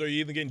Williams or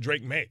you're either getting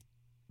Drake May.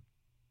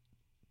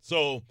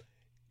 So,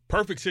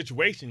 perfect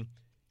situation.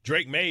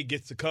 Drake May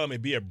gets to come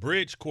and be a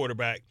bridge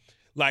quarterback.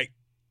 Like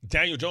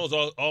Daniel Jones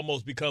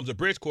almost becomes a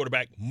bridge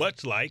quarterback,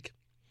 much like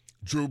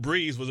Drew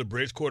Brees was a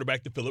bridge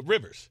quarterback to Phillip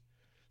Rivers.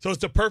 So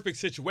it's the perfect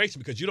situation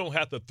because you don't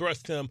have to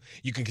thrust him.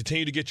 You can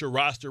continue to get your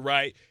roster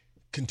right,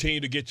 continue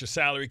to get your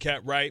salary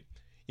cap right.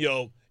 You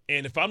know,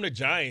 and if I'm the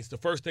Giants, the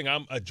first thing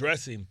I'm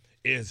addressing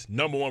is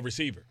number 1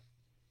 receiver.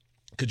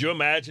 Could you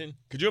imagine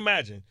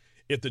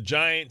if the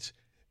Giants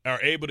are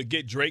able to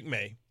get Drake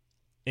May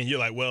and you're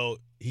like, well,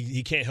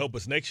 he can't help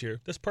us next year?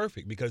 That's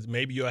perfect because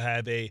maybe you'll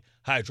have a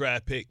high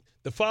draft pick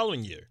the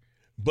following year.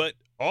 But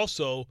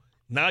also,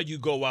 now you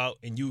go out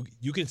and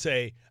you can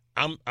say,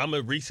 I'm going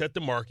to reset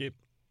the market.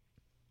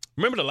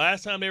 Remember the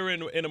last time they were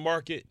in the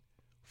market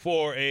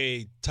for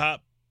a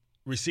top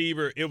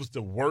receiver? It was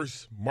the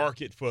worst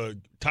market for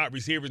top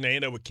receivers, and they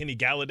ended up with Kenny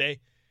Galladay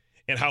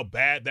and how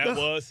bad that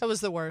was. That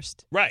was the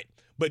worst. Right.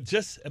 But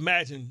just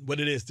imagine what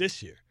it is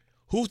this year.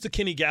 Who's the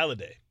Kenny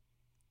Galladay?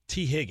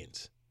 T.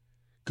 Higgins.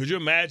 Could you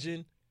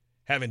imagine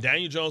having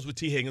Daniel Jones with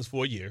T. Higgins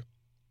for a year,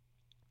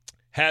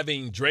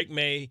 having Drake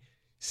May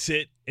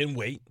sit and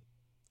wait,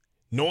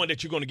 knowing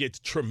that you're going to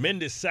get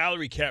tremendous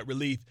salary cap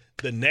relief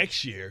the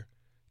next year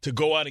to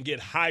go out and get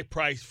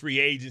high-priced free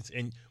agents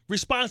and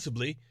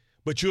responsibly,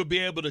 but you'll be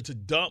able to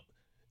dump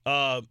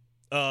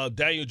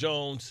Daniel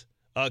Jones'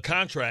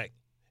 contract,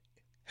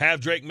 have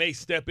Drake May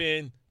step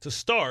in to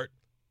start,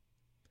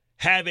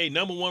 have a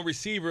number 1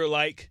 receiver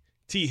like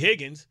T.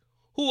 Higgins,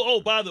 who,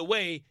 oh, by the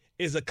way,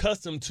 is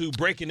accustomed to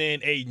breaking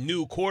in a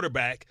new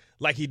quarterback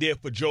like he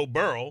did for Joe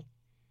Burrow,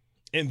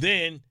 and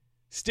then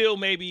still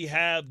maybe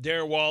have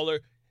Darren Waller.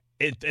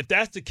 If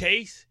that's the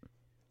case,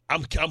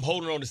 I'm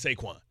holding on to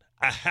Saquon.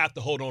 I have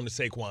to hold on to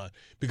Saquon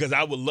because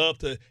I would love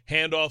to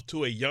hand off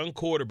to a young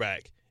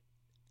quarterback,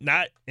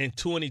 not in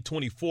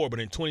 2024, but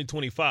in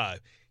 2025.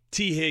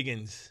 T.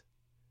 Higgins,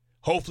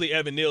 hopefully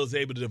Evan Neal is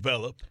able to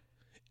develop,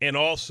 and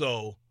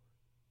also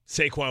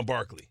Saquon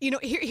Barkley. You know,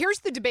 here's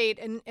the debate,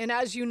 and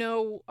as you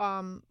know,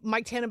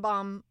 Mike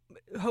Tannenbaum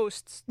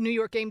hosts New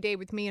York Game Day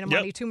with me and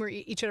Amani Toomer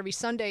each and every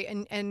Sunday,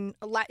 and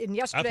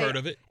yesterday I've heard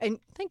of it. And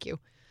thank you.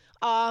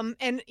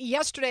 And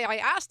yesterday I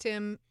asked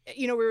him,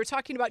 you know, we were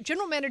talking about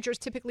general managers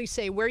typically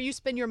say where you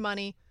spend your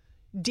money,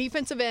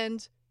 defensive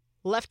end,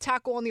 left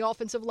tackle on the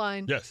offensive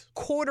line, yes,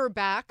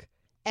 quarterback,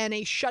 and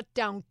a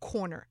shutdown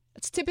corner.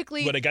 That's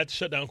typically they got the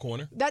shutdown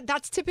corner.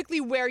 That's typically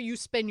where you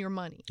spend your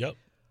money. Yep.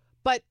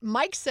 But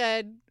Mike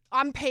said,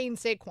 I'm paying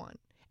Saquon.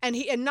 And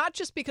not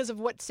just because of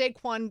what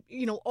Saquon,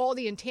 you know, all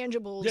the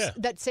intangibles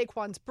that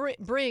Saquon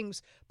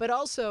brings, but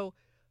also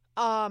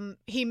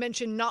he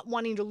mentioned not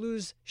wanting to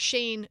lose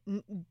Shane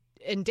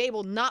and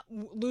Dable, not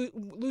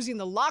losing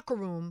the locker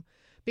room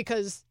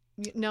because,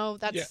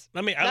 that's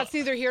that's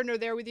neither here nor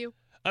there with you.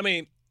 I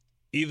mean,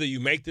 either you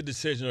make the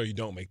decision or you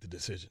don't make the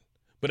decision.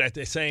 But at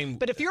the same,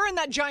 but if you're in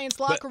that Giants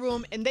locker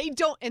room and they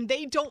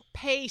don't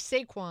pay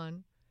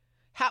Saquon,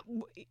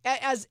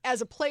 as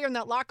a player in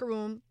that locker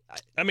room,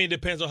 I mean, it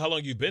depends on how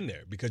long you've been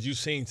there because you've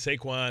seen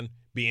Saquon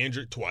be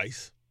injured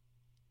twice.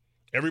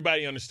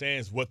 Everybody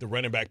understands what the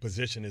running back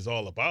position is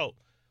all about.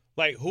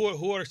 Like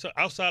who are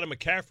outside of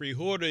McCaffrey?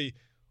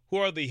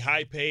 Who are the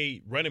high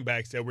paid running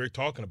backs that we're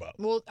talking about?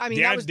 Well, I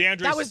mean, that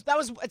was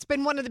it's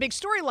been one of the big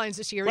storylines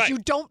this year. Right. Is you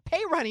don't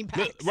pay running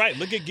backs. Right.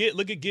 Look at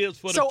Gibbs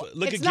for so the.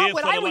 Look it's at not Gibbs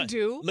what for I the would line.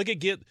 do. Look at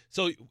Gibbs.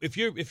 So if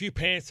you're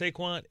paying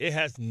Saquon, it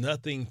has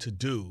nothing to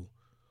do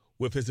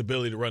with his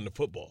ability to run the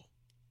football.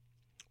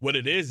 what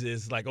it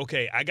is like,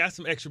 okay, I got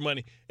some extra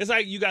money. It's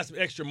like you got some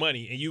extra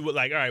money and you were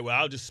like, all right, well,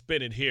 I'll just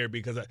spend it here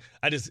because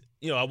I just,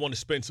 I want to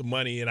spend some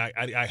money and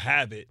I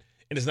have it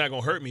and it's not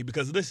going to hurt me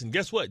because, listen,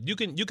 guess what? You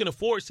can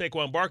afford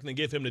Saquon Barkley and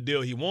give him the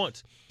deal he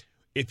wants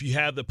if you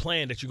have the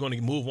plan that you're going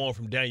to move on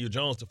from Daniel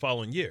Jones the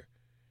following year.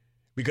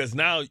 Because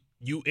now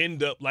you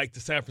end up like the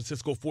San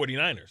Francisco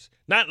 49ers.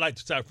 Not like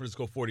the San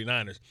Francisco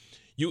 49ers.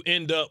 You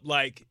end up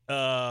like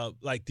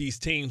these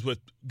teams with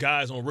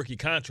guys on rookie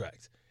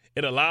contracts.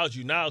 It allows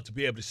you now to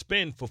be able to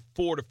spend for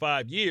 4 to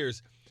 5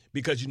 years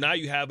because now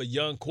you have a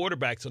young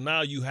quarterback. So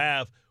now you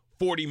have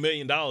 $40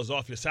 million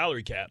off your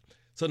salary cap.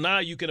 So now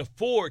you can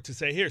afford to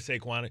say, here,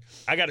 Saquon,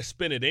 I got to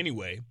spend it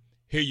anyway.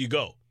 Here you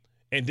go.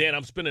 And then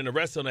I'm spending the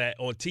rest of that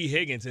on T.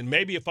 Higgins. And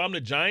maybe if I'm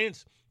the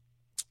Giants,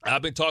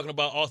 I've been talking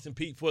about Austin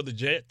Peay for the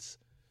Jets.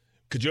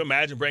 Could you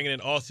imagine bringing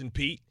in Austin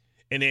Peay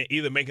and then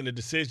either making a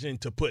decision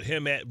to put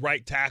him at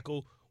right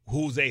tackle,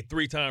 who's a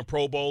 3-time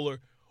Pro Bowler,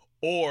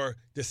 or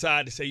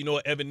decide to say, you know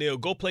what, Evan Neal,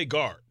 go play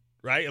guard,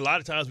 right? A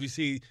lot of times we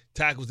see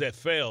tackles that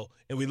fail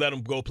and we let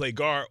them go play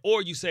guard.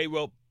 Or you say,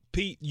 well,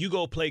 Pete, you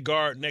go play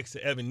guard next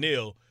to Evan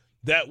Neal.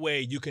 That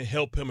way you can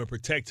help him and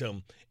protect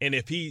him. And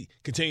if he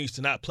continues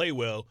to not play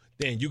well,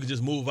 then you can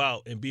just move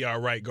out and be our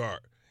right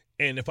guard.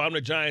 And if I'm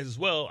the Giants as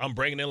well, I'm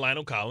bringing in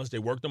Lionel Collins. They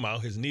worked him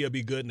out. His knee will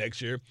be good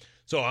next year.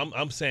 So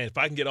I'm saying if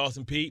I can get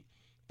Austin Peay,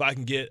 if I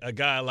can get a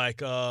guy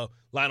like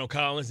Lionel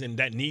Collins and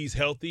that knee's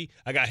healthy,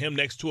 I got him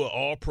next to an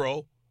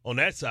all-pro on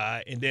that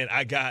side, and then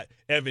I got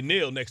Evan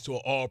Neal next to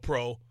an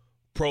all-pro,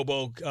 Pro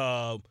Bowl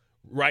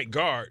right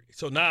guard.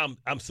 So now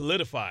I'm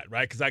solidified,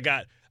 right? Because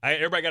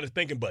everybody got a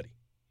thinking buddy.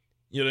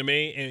 You know what I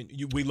mean?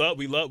 And we love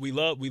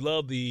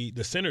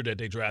the center that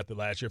they drafted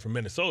last year from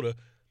Minnesota.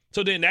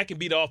 So then that can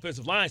be the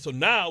offensive line. So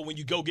now when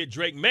you go get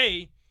Drake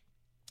May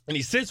and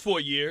he sits for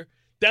a year,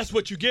 that's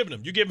what you're giving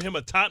him. You're giving him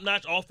a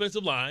top-notch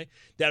offensive line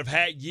that have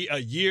had a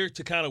year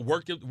to kind of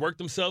work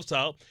themselves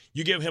out.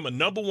 You give him a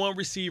number one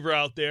receiver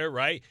out there,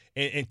 right,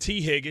 and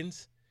T.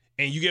 Higgins,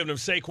 and you give them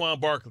Saquon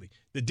Barkley.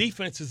 The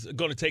defense is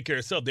going to take care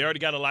of itself. They already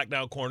got a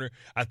lockdown corner.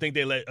 I think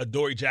they let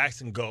Adoree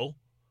Jackson go.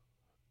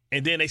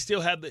 And then they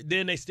still have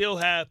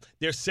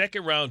their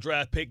second-round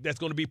draft pick that's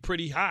going to be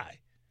pretty high.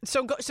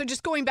 So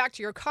just going back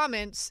to your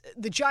comments,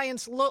 the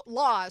Giants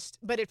lost,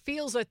 but it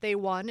feels like they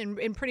won,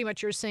 and pretty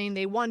much you're saying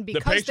they won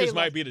because the Patriots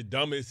might be the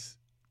dumbest.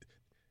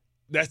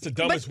 That's the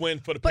dumbest win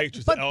for the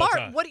Patriots of all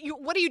time. But Bart,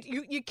 what do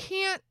you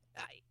can't.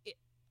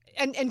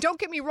 And don't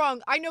get me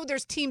wrong, I know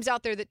there's teams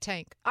out there that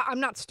tank. I'm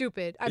not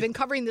stupid. I've been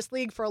covering this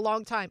league for a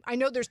long time. I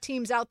know there's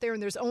teams out there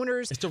and there's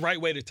owners. It's the right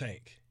way to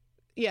tank.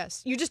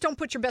 Yes, you just don't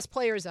put your best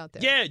players out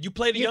there. Yeah, you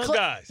play the young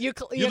guys. You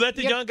let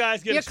the young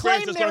guys get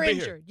experience. You claim they're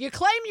injured. You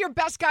claim your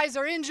best guys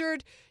are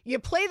injured. You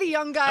play the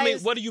young guys. I mean,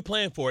 what are you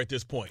playing for at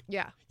this point?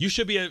 Yeah. You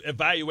should be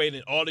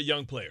evaluating all the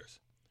young players,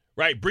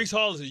 right? Breece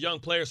Hall is a young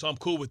player, so I'm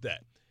cool with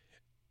that.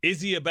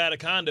 Izzy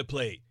Abanikanda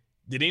played.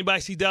 Did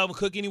anybody see Dalvin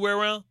Cook anywhere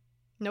around?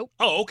 Nope.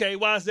 Oh, okay.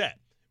 Why is that?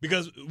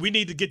 Because we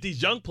need to get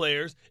these young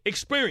players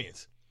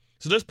experience.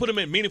 So let's put them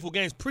in meaningful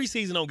games.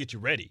 Preseason don't get you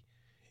ready.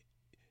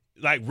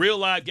 Like real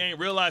live game,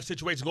 real life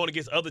situation going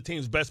against other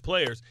teams' best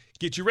players,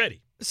 get you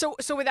ready. So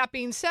with that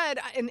being said,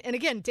 and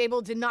again,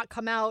 Dable did not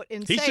come out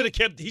and say he should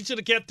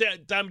have kept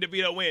that Tommy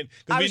DeVito win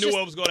because we knew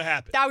what was going to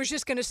happen. I was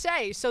just going to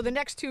say. So the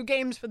next 2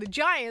 games for the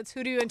Giants,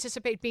 who do you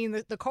anticipate being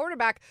the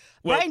quarterback?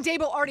 Well, Brian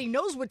Dable already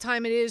knows what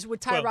time it is with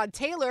Tyrod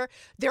Taylor.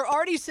 They're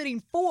already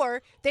sitting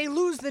 4. They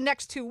lose the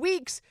next 2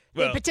 weeks.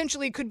 They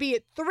potentially could be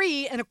at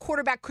 3, and a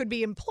quarterback could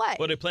be in play.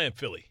 Well, they're playing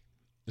Philly,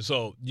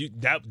 so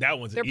that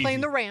one's they're easy. playing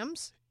the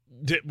Rams.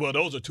 Well,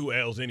 those are 2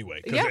 L's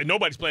anyway. Because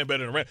nobody's playing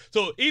better than Rams.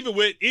 So even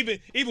with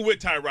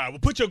Tyrod, well,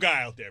 put your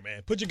guy out there,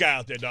 man. Put your guy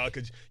out there, dog,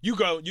 because you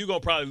gonna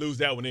probably lose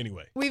that one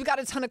anyway. We've got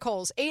a ton of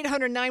calls.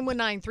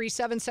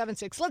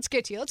 800-919-3776. Let's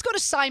get to you. Let's go to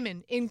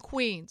Simon in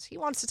Queens. He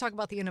wants to talk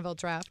about the NFL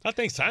draft. I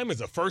think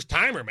Simon's a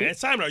first-timer, man.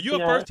 Simon, are you a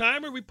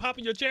first-timer? We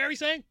popping your cherry,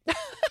 saying?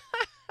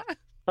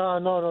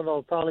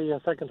 No. Probably a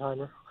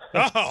second-timer.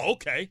 Oh,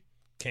 okay.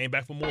 Came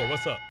back for more.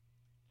 What's up?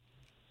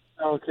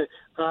 Okay.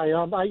 I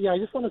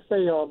just want to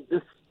say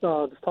this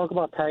talk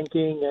about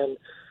tanking, and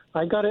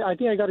I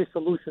think I got a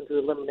solution to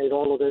eliminate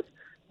all of this.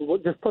 We'll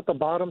just put the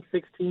bottom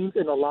 6 teams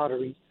in a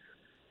lottery,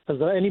 because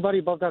anybody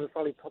above that is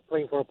probably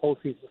playing for a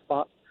postseason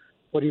spot.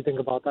 What do you think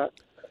about that?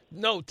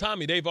 No,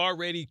 Tommy, they've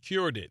already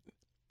cured it,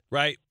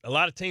 right? A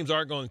lot of teams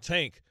aren't going to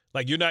tank.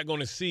 Like, you're not going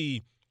to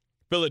see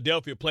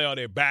Philadelphia play all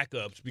their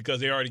backups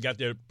because they already got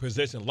their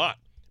position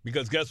locked.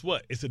 Because guess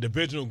what? It's a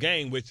divisional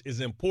game, which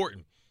is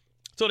important.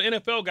 So the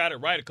NFL got it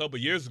right a couple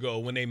of years ago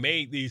when they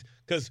made these,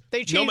 because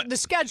they changed the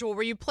schedule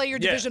where you play your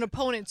division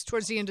opponents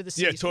towards the end of the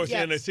season. Yeah, towards the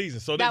end of the season.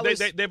 So they've already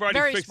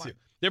fixed it.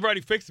 They've already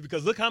fixed it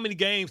because look how many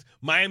games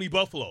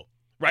Miami-Buffalo,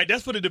 right?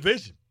 That's for the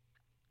division,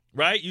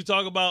 right? You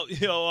talk about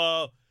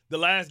the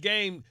last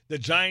game, the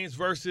Giants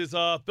versus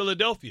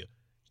Philadelphia.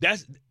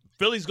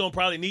 Philly's gonna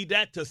probably need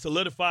that to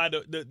solidify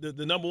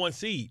the number 1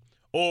 seed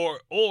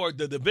or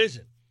the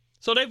division.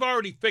 So they've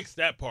already fixed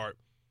that part.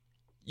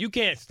 You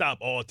can't stop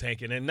all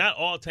tanking, and not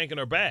all tanking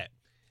are bad.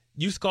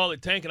 you call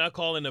it tanking, I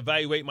call it and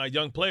evaluate my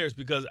young players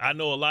because I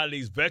know a lot of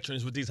these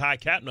veterans with these high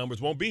cap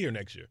numbers won't be here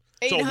next year.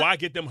 So why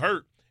get them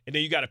hurt? And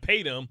then you got to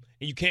pay them,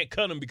 and you can't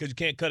cut them because you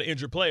can't cut an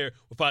injured player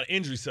without an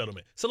injury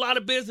settlement. It's a lot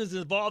of business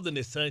involved in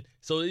this, son.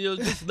 So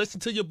just listen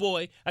to your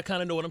boy. I kind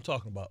of know what I'm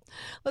talking about.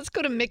 Let's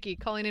go to Mickey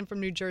calling in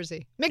from New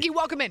Jersey. Mickey,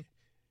 welcome in.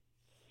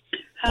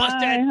 Punch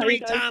that 3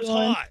 times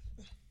hard.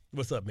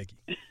 What's up, Mickey?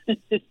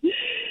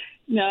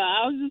 No,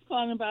 I was just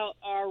calling about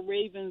our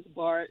Ravens,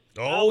 Bart.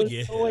 Oh, I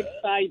was so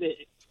excited.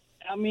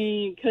 I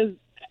mean, because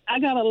I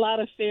got a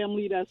lot of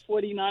family that's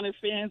 49er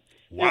fans,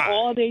 and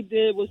all they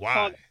did was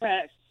talk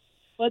trash.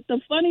 But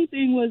the funny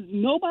thing was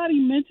nobody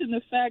mentioned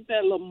the fact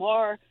that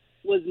Lamar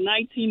was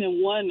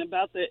 19-1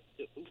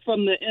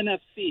 from the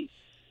NFC.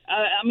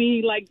 I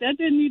mean, like, that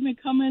didn't even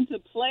come into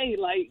play.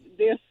 Like,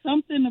 there's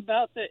something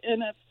about the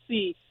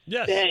NFC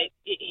that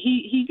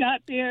he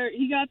got their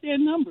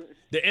numbers.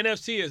 The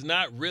NFC is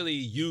not really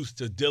used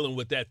to dealing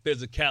with that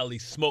physicality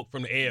smoke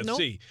from the AFC.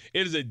 Nope.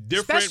 It is a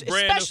different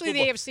brand of football. Especially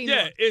the AFC.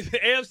 Yeah, the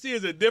AFC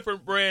is a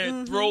different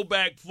brand,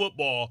 throwback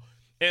football.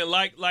 And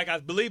like I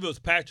believe it was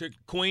Patrick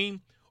Queen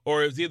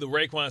or it was either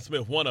Raekwon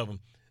Smith, one of them.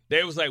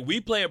 They was like,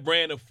 we play a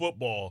brand of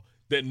football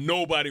that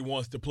nobody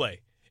wants to play.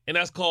 And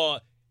that's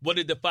called, what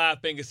did the 5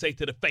 fingers say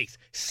to the face?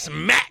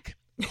 Smack!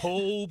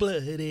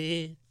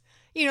 Cold-blooded.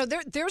 You know,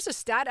 there's a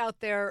stat out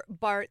there,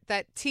 Bart,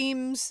 that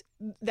teams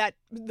that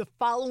the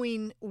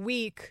following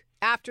week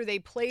after they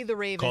play the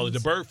Ravens. Call it the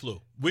bird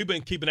flu. We've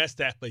been keeping that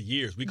stat for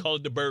years. We call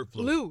it the bird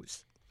flu.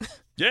 Lose.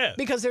 Yeah.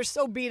 Because they're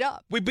so beat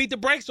up. We beat the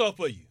brakes off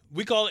of you.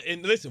 We call it,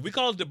 and listen, we used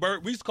to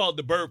call it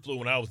the bird flu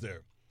when I was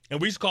there. And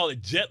we used to call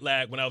it jet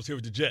lag when I was here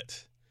with the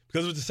Jets.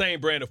 Because it was the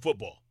same brand of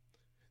football.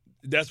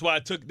 That's why I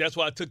took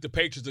the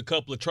Patriots a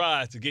couple of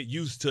tries to get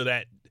used to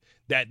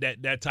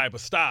that type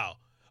of style.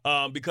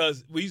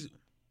 Because we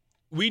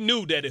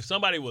knew that if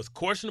somebody was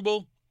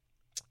questionable,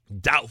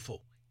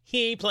 doubtful,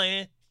 he ain't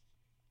playing.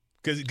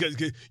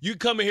 Because you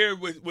come in here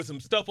with some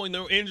stuff on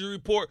your injury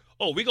report.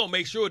 Oh, we're gonna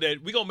make sure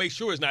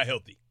it's not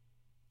healthy.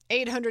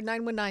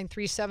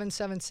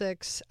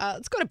 800-919-3776.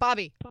 Let's go to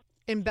Bobby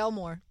in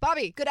Belmore.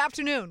 Bobby, good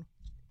afternoon.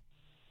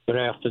 Good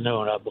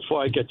afternoon.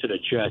 Before I get to the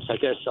Jets, I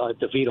guess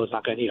DeVito's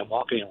not going to need a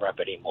marketing rep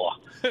anymore.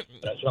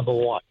 That's number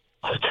one.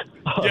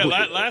 Yeah,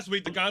 last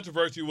week the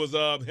controversy was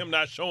him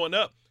not showing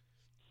up.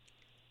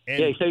 And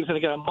yeah, he said he was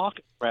going to get a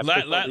marketing rep.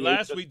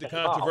 Last week the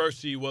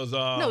controversy was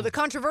no, the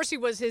controversy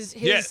was his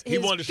he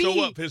wanted to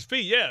show up his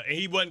fee, and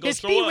he wasn't going to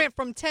show up. His fee went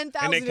from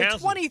 10,000 to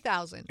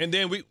 20,000. And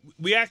then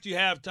we actually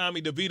have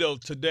Tommy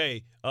DeVito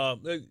today.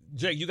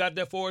 Jake, you got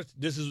that for us?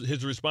 This is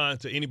his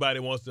response to anybody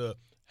that wants to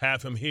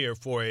have him here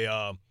for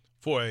a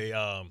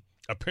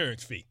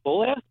appearance fee.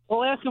 Well,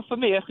 ask him for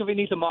me. Ask him if he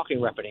needs a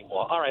marketing rep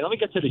anymore. All right, let me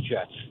get to the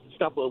Jets.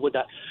 Stop with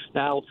that.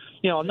 Now,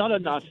 another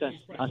nonsense.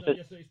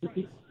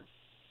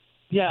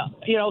 Yeah,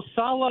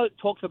 Saleh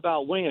talks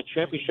about winning a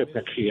championship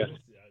next year.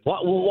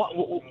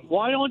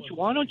 Why don't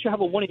you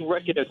have a winning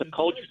record as a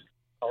coach?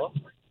 Hello?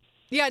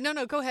 Yeah,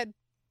 no, go ahead.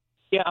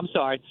 Yeah, I'm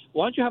sorry.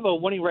 Why don't you have a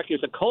winning record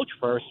as a coach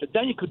first, and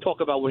then you could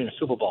talk about winning a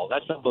Super Bowl?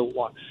 That's number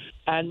one.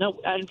 And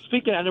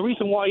the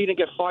reason why you didn't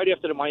get fired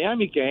after the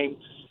Miami game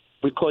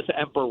because of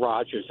Emperor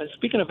Rogers. And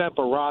speaking of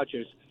Emperor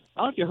Rogers,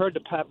 I don't know if you heard the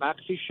Pat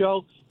McAfee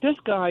show. This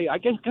guy, I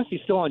guess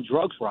he's still on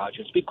drugs,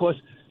 Rogers, because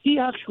he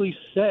actually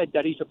said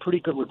that he's a pretty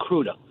good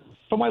recruiter.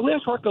 From my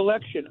last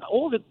recollection,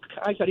 all the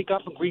guys that he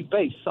got from Green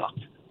Bay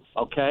sucked,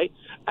 okay?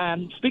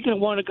 And speaking of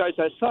one of the guys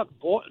that sucked,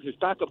 his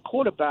backup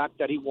quarterback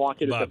that he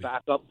wanted as a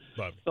backup,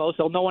 so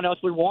no one else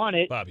would want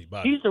it. Bobby.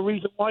 He's the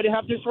reason why they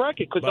have this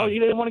record, because he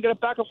didn't want to get a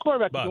backup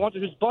quarterback because he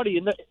wanted his buddy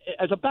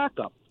as a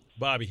backup.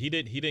 Bobby, he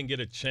didn't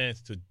get a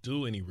chance to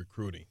do any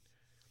recruiting.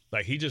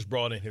 Like, he just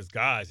brought in his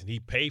guys, and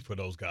he paid for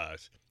those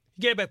guys.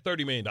 He gave back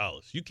 $30 million.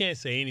 You can't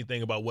say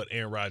anything about what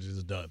Aaron Rodgers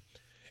has done.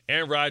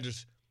 Aaron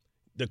Rodgers,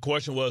 the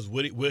question was,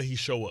 will he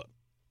show up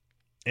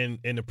in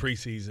the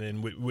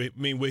preseason?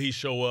 Will he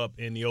show up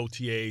in the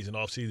OTAs and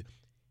offseason?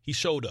 He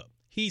showed up.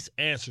 He's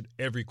answered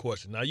every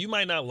question. Now, you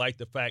might not like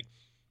the fact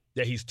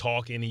that he's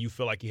talking and you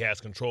feel like he has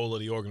control of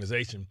the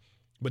organization,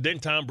 but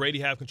didn't Tom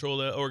Brady have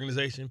control of the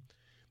organization?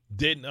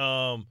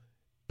 Didn't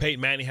Peyton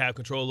Manning have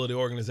control of the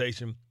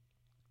organization?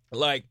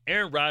 Like,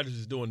 Aaron Rodgers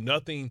is doing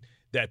nothing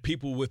that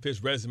people with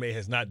his resume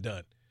has not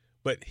done.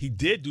 But he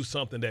did do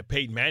something that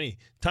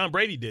Tom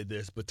Brady did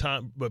this, but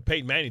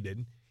Peyton Manning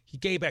didn't. He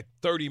gave back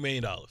 $30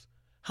 million.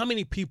 How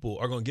many people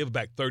are going to give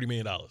back $30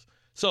 million?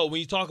 So when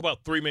you talk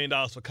about $3 million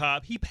for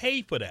Cobb, he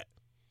paid for that.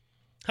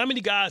 How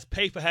many guys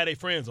pay for how their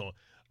friends on?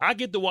 I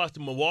get to watch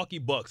the Milwaukee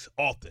Bucks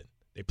often.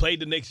 They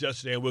played the Knicks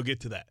yesterday, and we'll get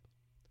to that.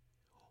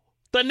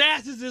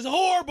 Thanasis is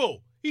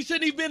horrible. He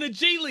shouldn't even been in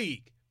G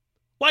League.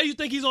 Why do you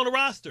think he's on the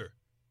roster?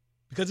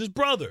 Because his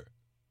brother.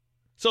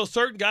 So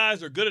certain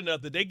guys are good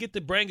enough that they get to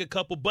bring a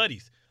couple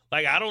buddies.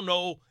 Like, I don't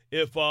know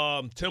if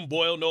Tim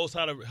Boyle knows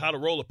how to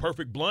roll a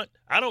perfect blunt.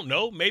 I don't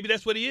know. Maybe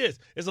that's what he is.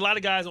 There's a lot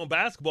of guys on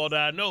basketball that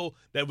I know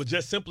that was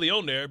just simply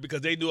on there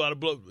because they knew how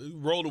to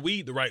roll the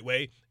weed the right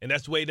way, and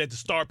that's the way that the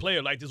star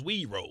player like this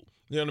weed roll.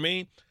 You know what I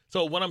mean?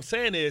 So what I'm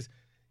saying is,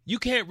 you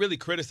can't really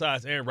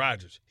criticize Aaron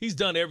Rodgers. He's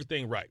done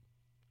everything right.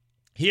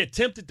 He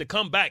attempted to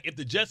come back. If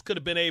the Jets could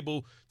have been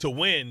able to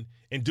win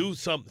and do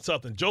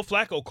something, Joe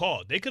Flacco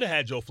called. They could have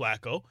had Joe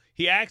Flacco.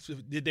 He asked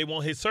if did they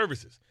want his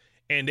services,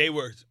 and they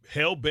were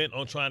hell-bent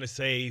on trying to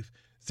save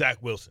Zach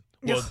Wilson.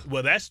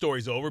 Well, that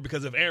story's over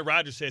because if Aaron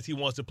Rodgers says he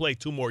wants to play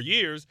 2 more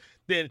years,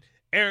 then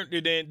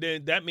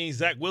that means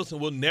Zach Wilson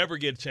will never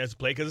get a chance to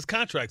play because his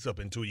contract's up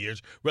in 2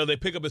 years, whether they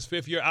pick up his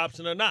 5th-year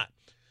option or not.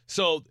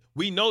 So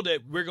we know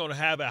that we're going to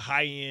have a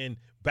high-end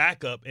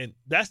backup, and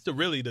that's the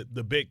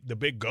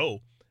big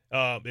goal.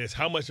 Is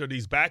how much are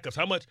these backups?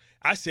 How much?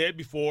 I said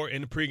before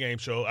in the pregame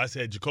show, I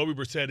said Jacoby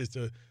Brissett is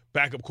the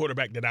backup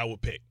quarterback that I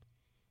would pick.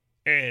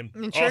 And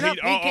sure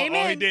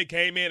all he did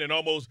came in and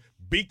almost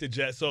beat the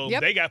Jets. So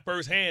they got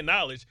firsthand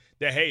knowledge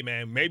that, hey,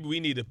 man, maybe we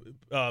need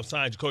to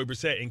sign Jacoby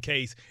Brissett in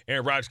case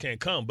Aaron Rodgers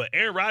can't come. But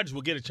Aaron Rodgers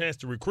will get a chance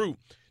to recruit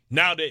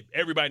now that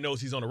everybody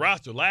knows he's on the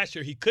roster. Last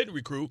year he couldn't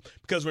recruit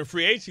because when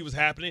free agency was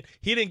happening,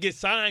 he didn't get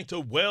signed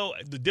to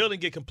the deal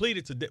didn't get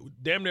completed to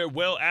damn near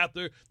well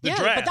after the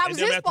draft. But that was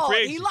his fault.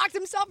 He locked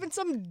himself in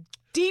some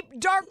deep,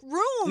 dark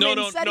room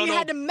and said he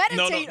had to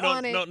meditate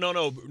on it.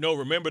 No.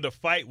 Remember, the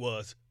fight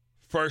was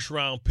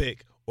first-round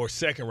pick or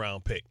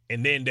second-round pick,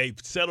 and then they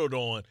settled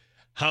on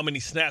how many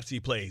snaps he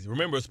plays.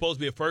 Remember, it was supposed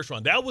to be a first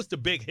round. That was the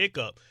big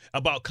hiccup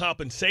about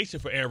compensation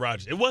for Aaron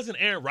Rodgers. It wasn't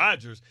Aaron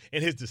Rodgers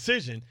and his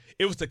decision.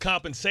 It was the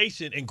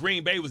compensation, and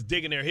Green Bay was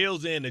digging their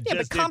heels in. The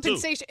Jets but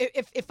compensation.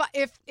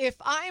 If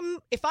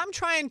I'm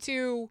trying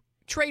to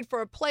trade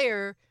for a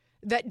player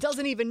that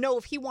doesn't even know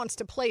if he wants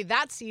to play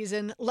that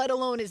season, let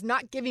alone is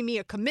not giving me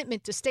a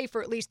commitment to stay for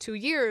at least 2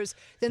 years,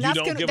 then that's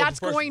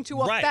going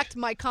to affect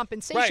my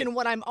compensation and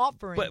what I'm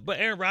offering. But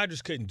Aaron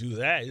Rodgers couldn't do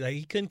that. Like,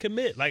 he couldn't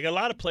commit. Like, a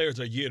lot of players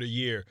are year to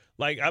year.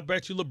 Like, I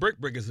bet you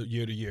LeBrick is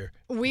year to year.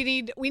 We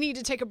need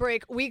to take a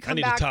break. We come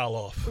back. I need to towel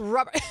off.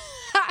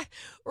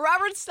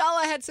 Robert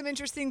Saleh had some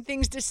interesting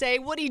things to say.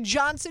 Woody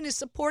Johnson is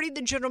supporting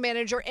the general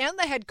manager and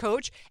the head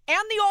coach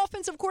and the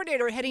offensive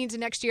coordinator heading into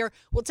next year.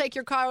 We'll take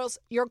your calls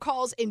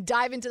and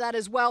dive into that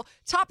as well.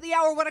 Top of the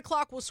hour, 1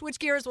 o'clock. We'll switch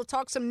gears. We'll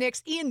talk some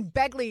Knicks. Ian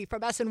Begley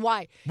from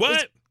SNY.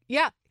 What?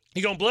 Yeah.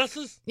 He gonna bless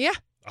us? Yeah.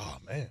 Oh,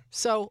 man.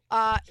 So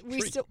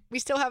we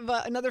still have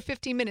another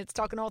 15 minutes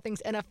talking all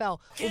things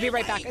NFL. We'll be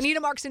right back. Anita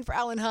Markson for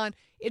Alan Hahn.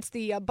 It's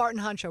the Bart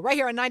and Hahn Show right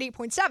here on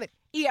 98.7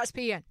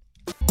 ESPN.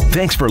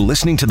 Thanks for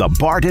listening to the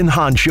Bart and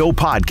Hahn Show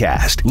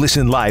podcast.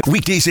 Listen live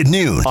weekdays at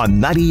noon on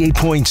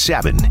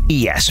 98.7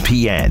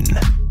 ESPN.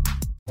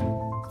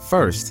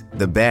 First,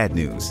 the bad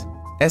news.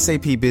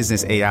 SAP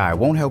Business AI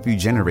won't help you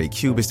generate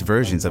cubist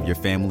versions of your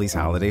family's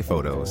holiday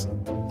photos.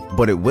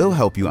 But it will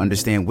help you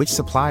understand which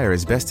supplier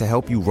is best to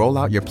help you roll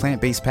out your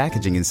plant-based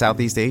packaging in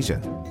Southeast Asia,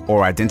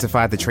 or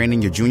identify the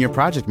training your junior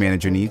project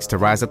manager needs to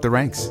rise up the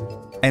ranks,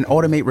 and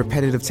automate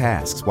repetitive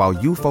tasks while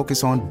you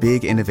focus on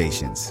big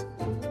innovations,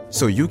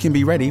 so you can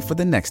be ready for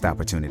the next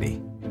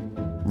opportunity.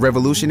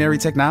 Revolutionary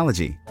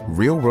technology,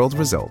 real-world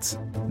results.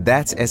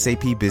 That's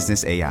SAP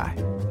Business AI.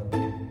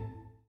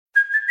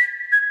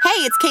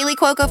 Hey, it's Kaylee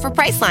Cuoco for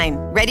Priceline.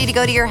 Ready to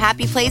go to your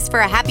happy place for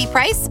a happy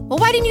price? Well,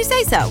 why didn't you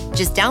say so?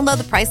 Just download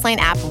the Priceline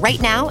app right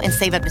now and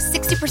save up to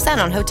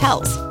 60% on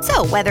hotels.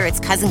 So whether it's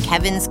Cousin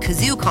Kevin's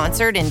Kazoo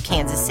Concert in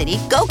Kansas City,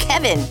 go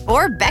Kevin,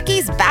 or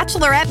Becky's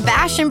Bachelorette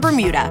Bash in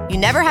Bermuda, you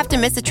never have to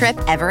miss a trip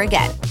ever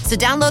again. So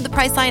download the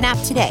Priceline app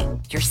today.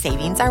 Your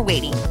savings are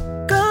waiting.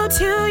 Go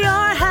to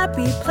your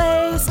happy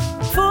place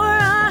for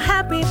a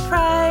happy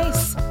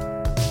price.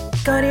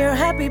 Go to your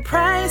happy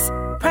price,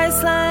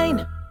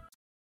 Priceline.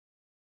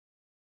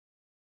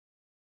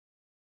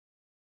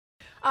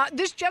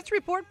 This Jets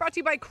report brought to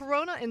you by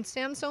Corona and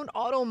Sansone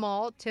Auto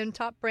Mall. 10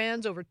 top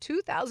brands, over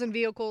 2,000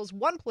 vehicles,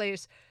 one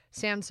place,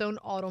 Sansone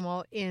Auto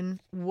Mall in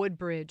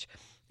Woodbridge.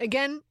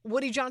 Again,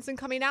 Woody Johnson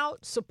coming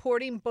out,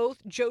 supporting both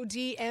Joe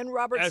D. and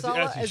Robert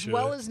Saleh, as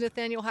well as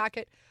Nathaniel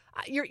Hackett.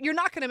 You're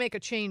not going to make a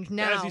change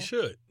now. As he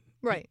should.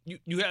 Right.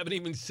 You haven't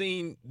even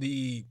seen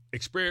the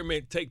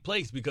experiment take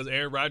place because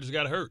Aaron Rodgers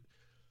got hurt.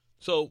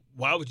 So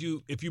why would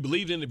you, if you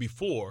believed in it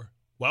before,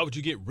 why would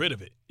you get rid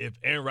of it if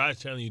Aaron Rodgers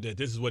is telling you that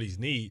this is what he's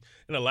need?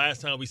 And the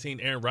last time we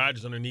seen Aaron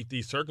Rodgers underneath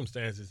these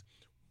circumstances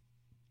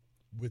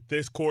with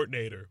this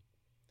coordinator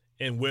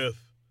and with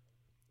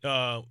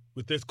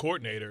this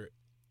coordinator,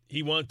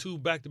 he won 2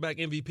 back-to-back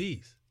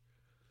MVPs.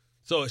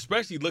 So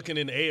especially looking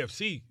in the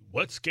AFC,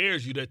 what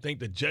scares you to think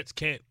the Jets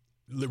can't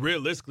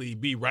realistically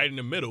be right in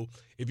the middle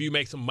if you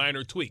make some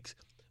minor tweaks?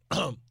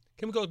 Can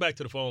we go back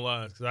to the phone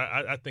lines? Because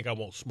I think I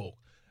won't smoke.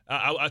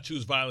 I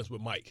choose violence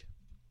with Mike.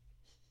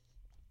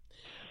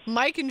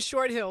 Mike in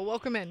Short Hill,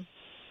 welcome in.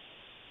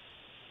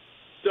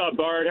 What's up,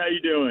 Bart? How you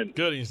doing?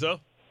 Good, and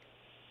yourself?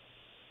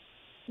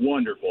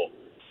 Wonderful.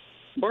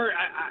 Bart,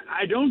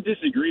 I don't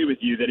disagree with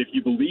you that if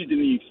you believed in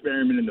the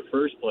experiment in the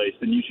first place,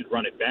 then you should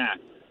run it back.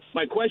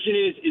 My question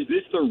is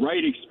this the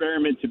right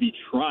experiment to be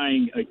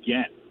trying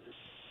again?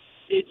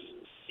 It's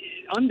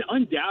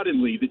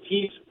undoubtedly the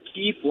team's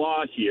key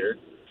flaws here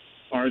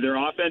are their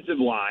offensive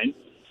line,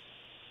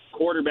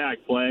 quarterback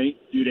play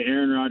due to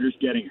Aaron Rodgers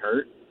getting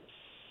hurt,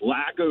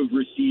 lack of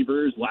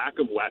receivers, lack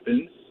of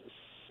weapons,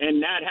 and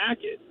Nat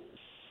Hackett.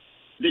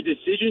 The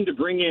decision to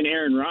bring in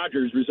Aaron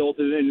Rodgers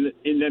resulted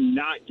in them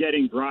not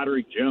getting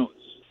Broderick Jones.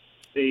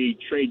 They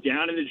trade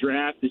down in the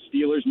draft. The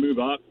Steelers move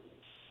up.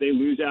 They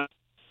lose out.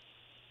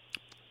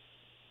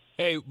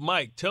 Hey,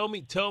 Mike, tell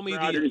me.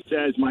 Rodgers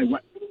says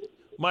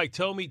Mike,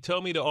 tell me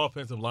the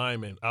offensive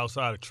lineman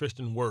outside of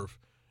Tristan Wirth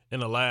in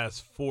the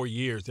last 4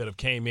 years that have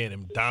came in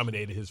and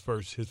dominated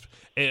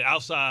and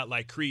outside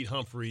like Creed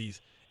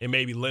Humphreys and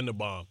maybe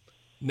Linderbaum.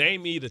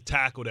 Name me the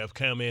tackle that have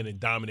come in and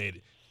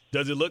dominated.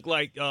 Does it look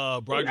like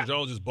Broderick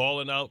Jones is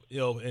balling out,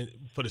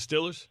 for the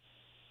Steelers?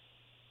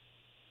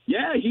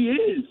 Yeah, he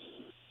is.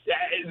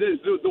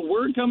 The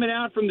word coming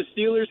out from the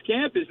Steelers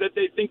camp is that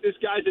they think this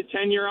guy's a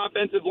 10-year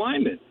offensive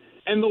lineman.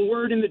 And the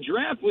word in the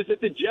draft was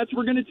that the Jets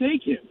were going to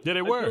take him. Yeah,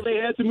 they were. So they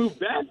had to move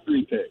back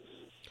 3 picks.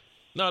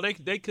 No,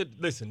 they could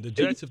listen. The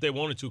Jets, if they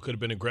wanted to, could have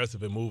been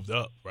aggressive and moved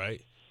up,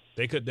 right?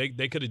 They could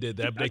have did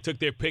that. But they took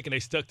their pick and they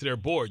stuck to their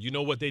board. You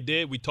know what they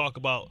did? We talk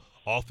about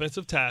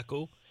offensive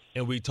tackle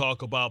and we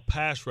talk about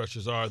pass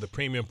rushers are the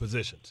premium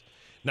positions.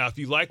 Now, if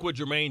you like what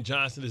Jermaine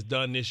Johnson has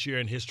done this year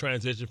in his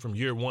transition from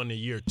year 1 to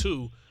year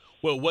 2,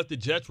 well, what the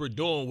Jets were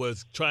doing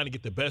was trying to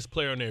get the best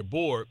player on their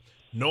board,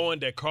 knowing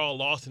that Carl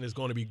Lawson is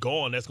going to be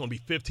gone. That's going to be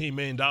 $15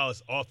 million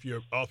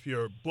off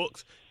your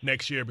books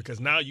next year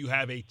because now you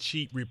have a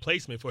cheap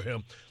replacement for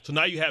him. So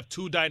now you have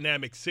 2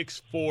 dynamic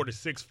 6'4" to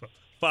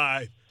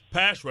 6'5"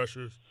 pass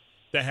rushers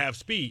that have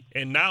speed.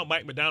 And now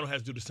Mike McDonald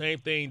has to do the same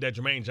thing that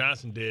Jermaine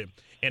Johnson did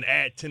and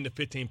add 10 to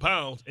 15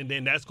 pounds, and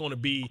then that's going to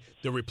be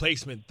the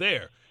replacement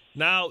there.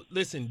 Now,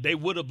 listen, they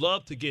would have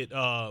loved to get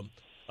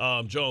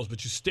Jones,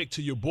 but you stick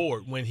to your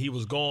board when he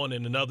was gone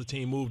and another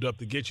team moved up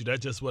to get you. That's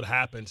just what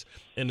happens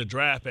in the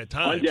draft at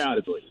times.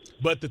 Undoubtedly.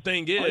 But the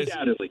thing is,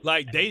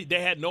 like they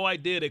had no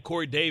idea that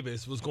Corey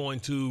Davis was going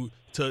to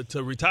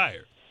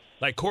retire.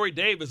 Like Corey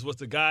Davis was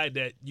the guy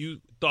that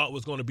you thought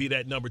was going to be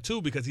that number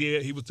 2 because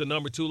he was the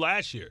number 2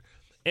 last year.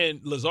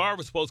 And Lazard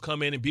was supposed to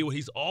come in and be what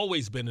he's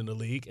always been in the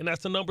league, and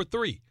that's the number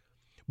 3.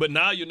 But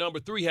now your number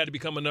 3 had to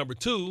become a number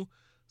 2,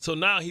 so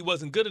now he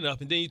wasn't good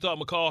enough. And then you thought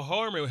McCall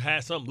Harmon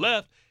had something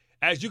left.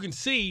 As you can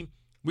see,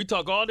 we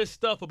talk all this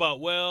stuff about,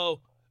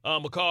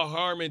 McCall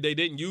Harmon, they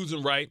didn't use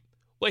him right.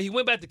 Well, he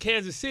went back to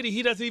Kansas City.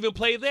 He doesn't even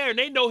play there, and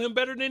they know him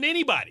better than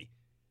anybody.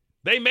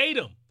 They made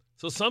him.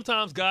 So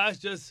sometimes guys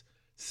just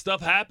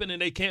stuff happen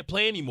and they can't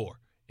play anymore,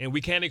 and we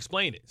can't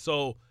explain it.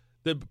 So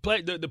the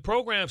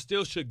program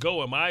still should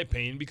go, in my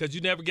opinion, because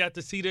you never got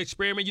to see the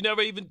experiment. You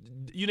never even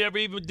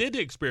did the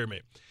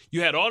experiment.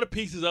 You had all the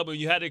pieces of it.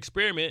 You had the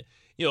experiment.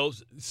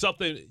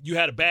 Something you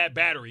had a bad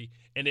battery,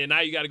 and then now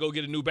you got to go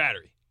get a new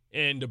battery.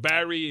 And the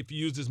battery, if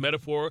you use this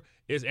metaphor,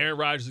 is Aaron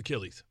Rodgers'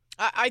 Achilles.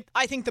 I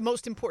think the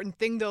most important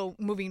thing, though,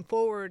 moving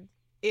forward,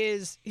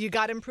 is you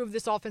got to improve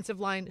this offensive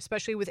line,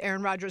 especially with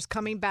Aaron Rodgers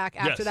coming back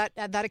after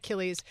that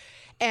Achilles,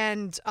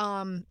 and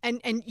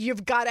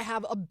you've got to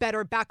have a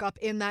better backup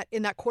in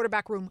that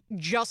quarterback room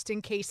just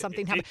in case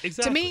something happens.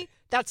 Exactly. To me,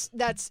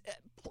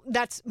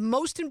 that's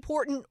most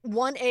important.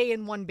 1A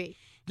and 1B.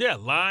 Yeah,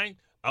 line.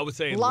 I would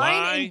say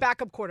line and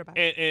backup quarterback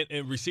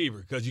and receiver,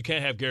 because you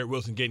can't have Garrett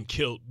Wilson getting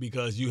killed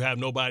because you have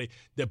nobody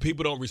that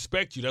people don't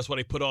respect you. That's why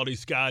they put all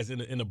these guys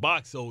in the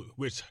box. So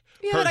which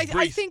but I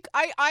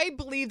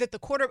believe that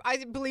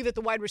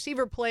the wide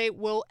receiver play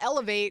will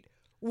elevate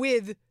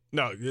with.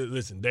 No,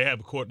 listen, they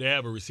have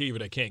a receiver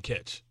that can't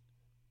catch.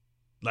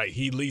 Like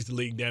he leads the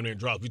league down there in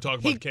drops. We talk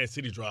about the Kansas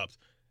City drops.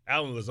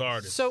 Alan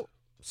Lazard is so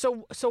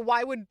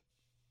why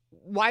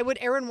would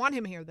Aaron want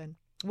him here then?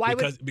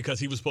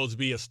 Because he was supposed to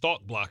be a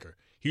stalk blocker.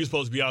 He was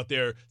supposed to be out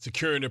there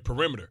securing the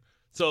perimeter.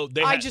 So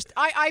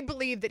I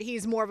believe that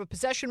he's more of a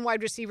possession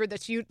wide receiver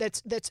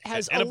that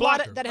has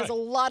a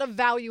lot of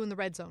value in the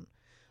red zone.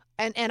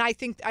 And I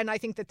think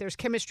that there's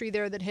chemistry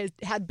there that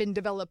had been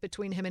developed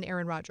between him and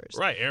Aaron Rodgers.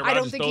 Right. Aaron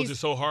Rodgers throws it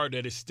so hard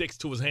that it sticks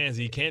to his hands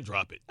and he can't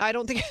drop it. I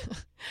don't think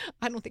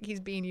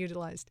he's being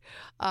utilized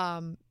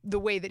the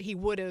way that he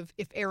would have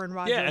if Aaron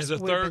Rodgers. Yeah, as a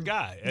third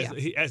guy,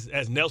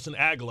 as Nelson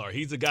Aguilar,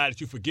 he's a guy that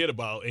you forget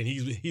about, and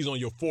he's on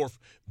your 4th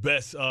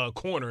best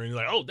corner, and you're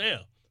like, oh damn,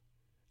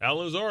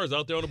 Alan Lazard is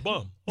out there on a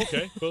bum.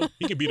 Okay, well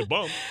he can be the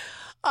bum.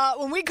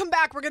 When we come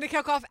back, we're going to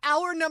kick off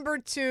hour number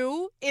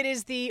 2. It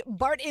is the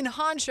Bart and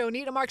Hahn Show.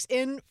 Nita Marks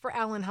in for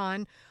Alan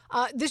Hahn.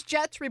 This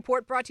Jets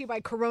report brought to you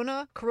by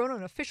Corona,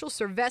 an official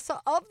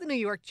cerveza of the New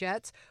York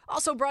Jets.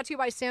 Also brought to you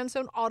by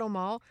Sansone Auto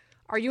Mall.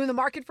 Are you in the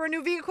market for a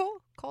new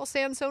vehicle? Call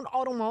Sansone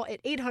Auto Mall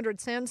at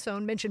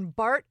 800-SANSONE. Mention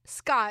Bart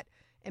Scott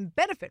and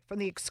benefit from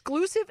the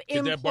exclusive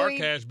employee that Bart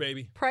cash,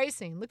 baby.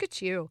 Pricing. Look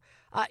at you.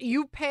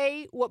 You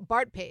pay what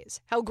Bart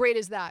pays. How great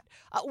is that?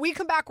 We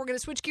come back. We're going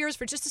to switch gears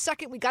for just a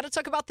second. We got to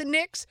talk about the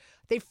Knicks.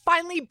 They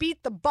finally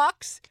beat the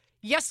Bucks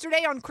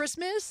yesterday on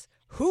Christmas.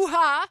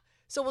 Hoo-ha.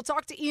 So we'll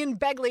talk to Ian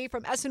Begley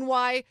from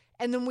SNY,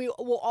 and then we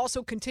will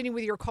also continue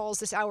with your calls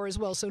this hour as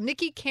well. So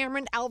Nikki,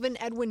 Cameron, Alvin,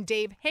 Edwin,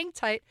 Dave, hang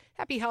tight.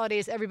 Happy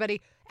holidays,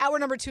 everybody. Hour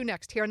number 2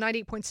 next here on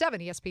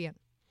 98.7 ESPN.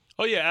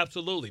 Oh, yeah,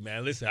 absolutely,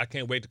 man. Listen, I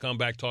can't wait to come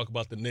back talk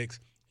about the Knicks.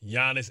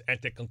 Giannis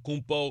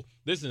Antetokounmpo.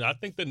 Listen, I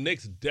think the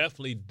Knicks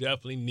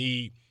definitely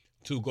need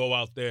to go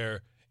out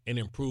there and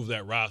improve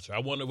that roster. I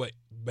wonder what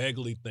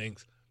Begley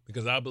thinks,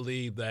 because I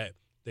believe that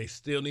they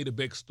still need a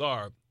big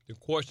star. The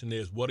question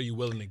is, what are you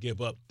willing to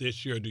give up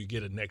this year, or do you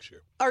get it next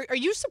year? Are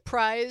you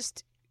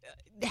surprised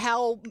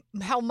how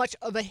much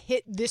of a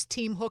hit this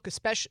team took,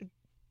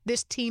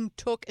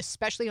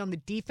 especially on the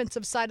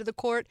defensive side of the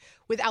court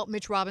without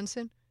Mitch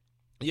Robinson?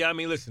 Yeah, I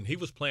mean, listen, he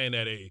was playing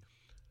at a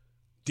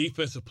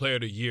defensive player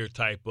of the year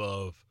type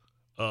of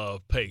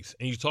pace.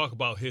 And you talk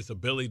about his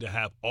ability to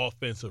have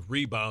offensive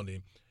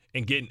rebounding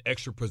and getting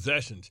extra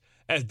possessions.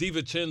 As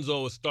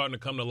DiVincenzo is starting to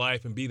come to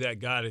life and be that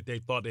guy that they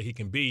thought that he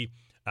can be,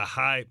 a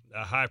high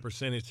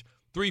percentage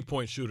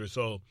three-point shooter.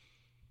 So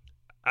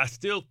I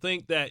still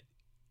think that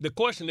the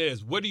question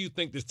is, where do you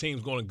think this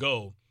team's going to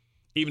go,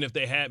 even if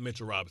they had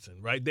Mitchell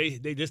Robinson, right?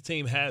 This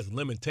team has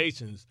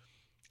limitations.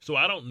 So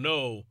I don't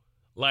know,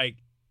 like,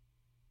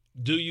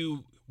 do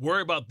you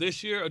worry about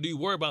this year or do you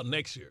worry about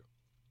next year?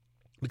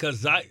 Because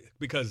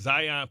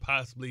Zion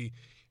possibly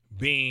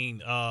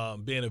being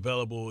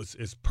available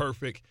is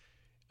perfect,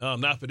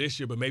 not for this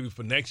year, but maybe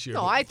for next year.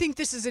 No, I think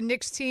this is a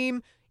Knicks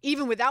team,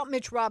 even without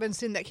Mitch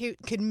Robinson, that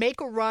can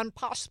make a run,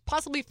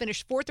 possibly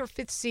finish 4th or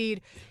 5th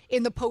seed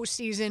in the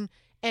postseason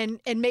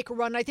and make a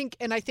run. I think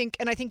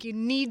you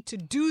need to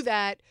do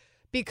that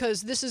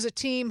because this is a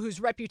team whose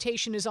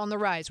reputation is on the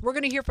rise. We're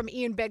going to hear from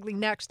Ian Begley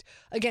next.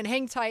 Again,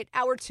 hang tight.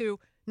 Hour 2,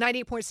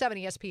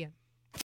 98.7 ESPN.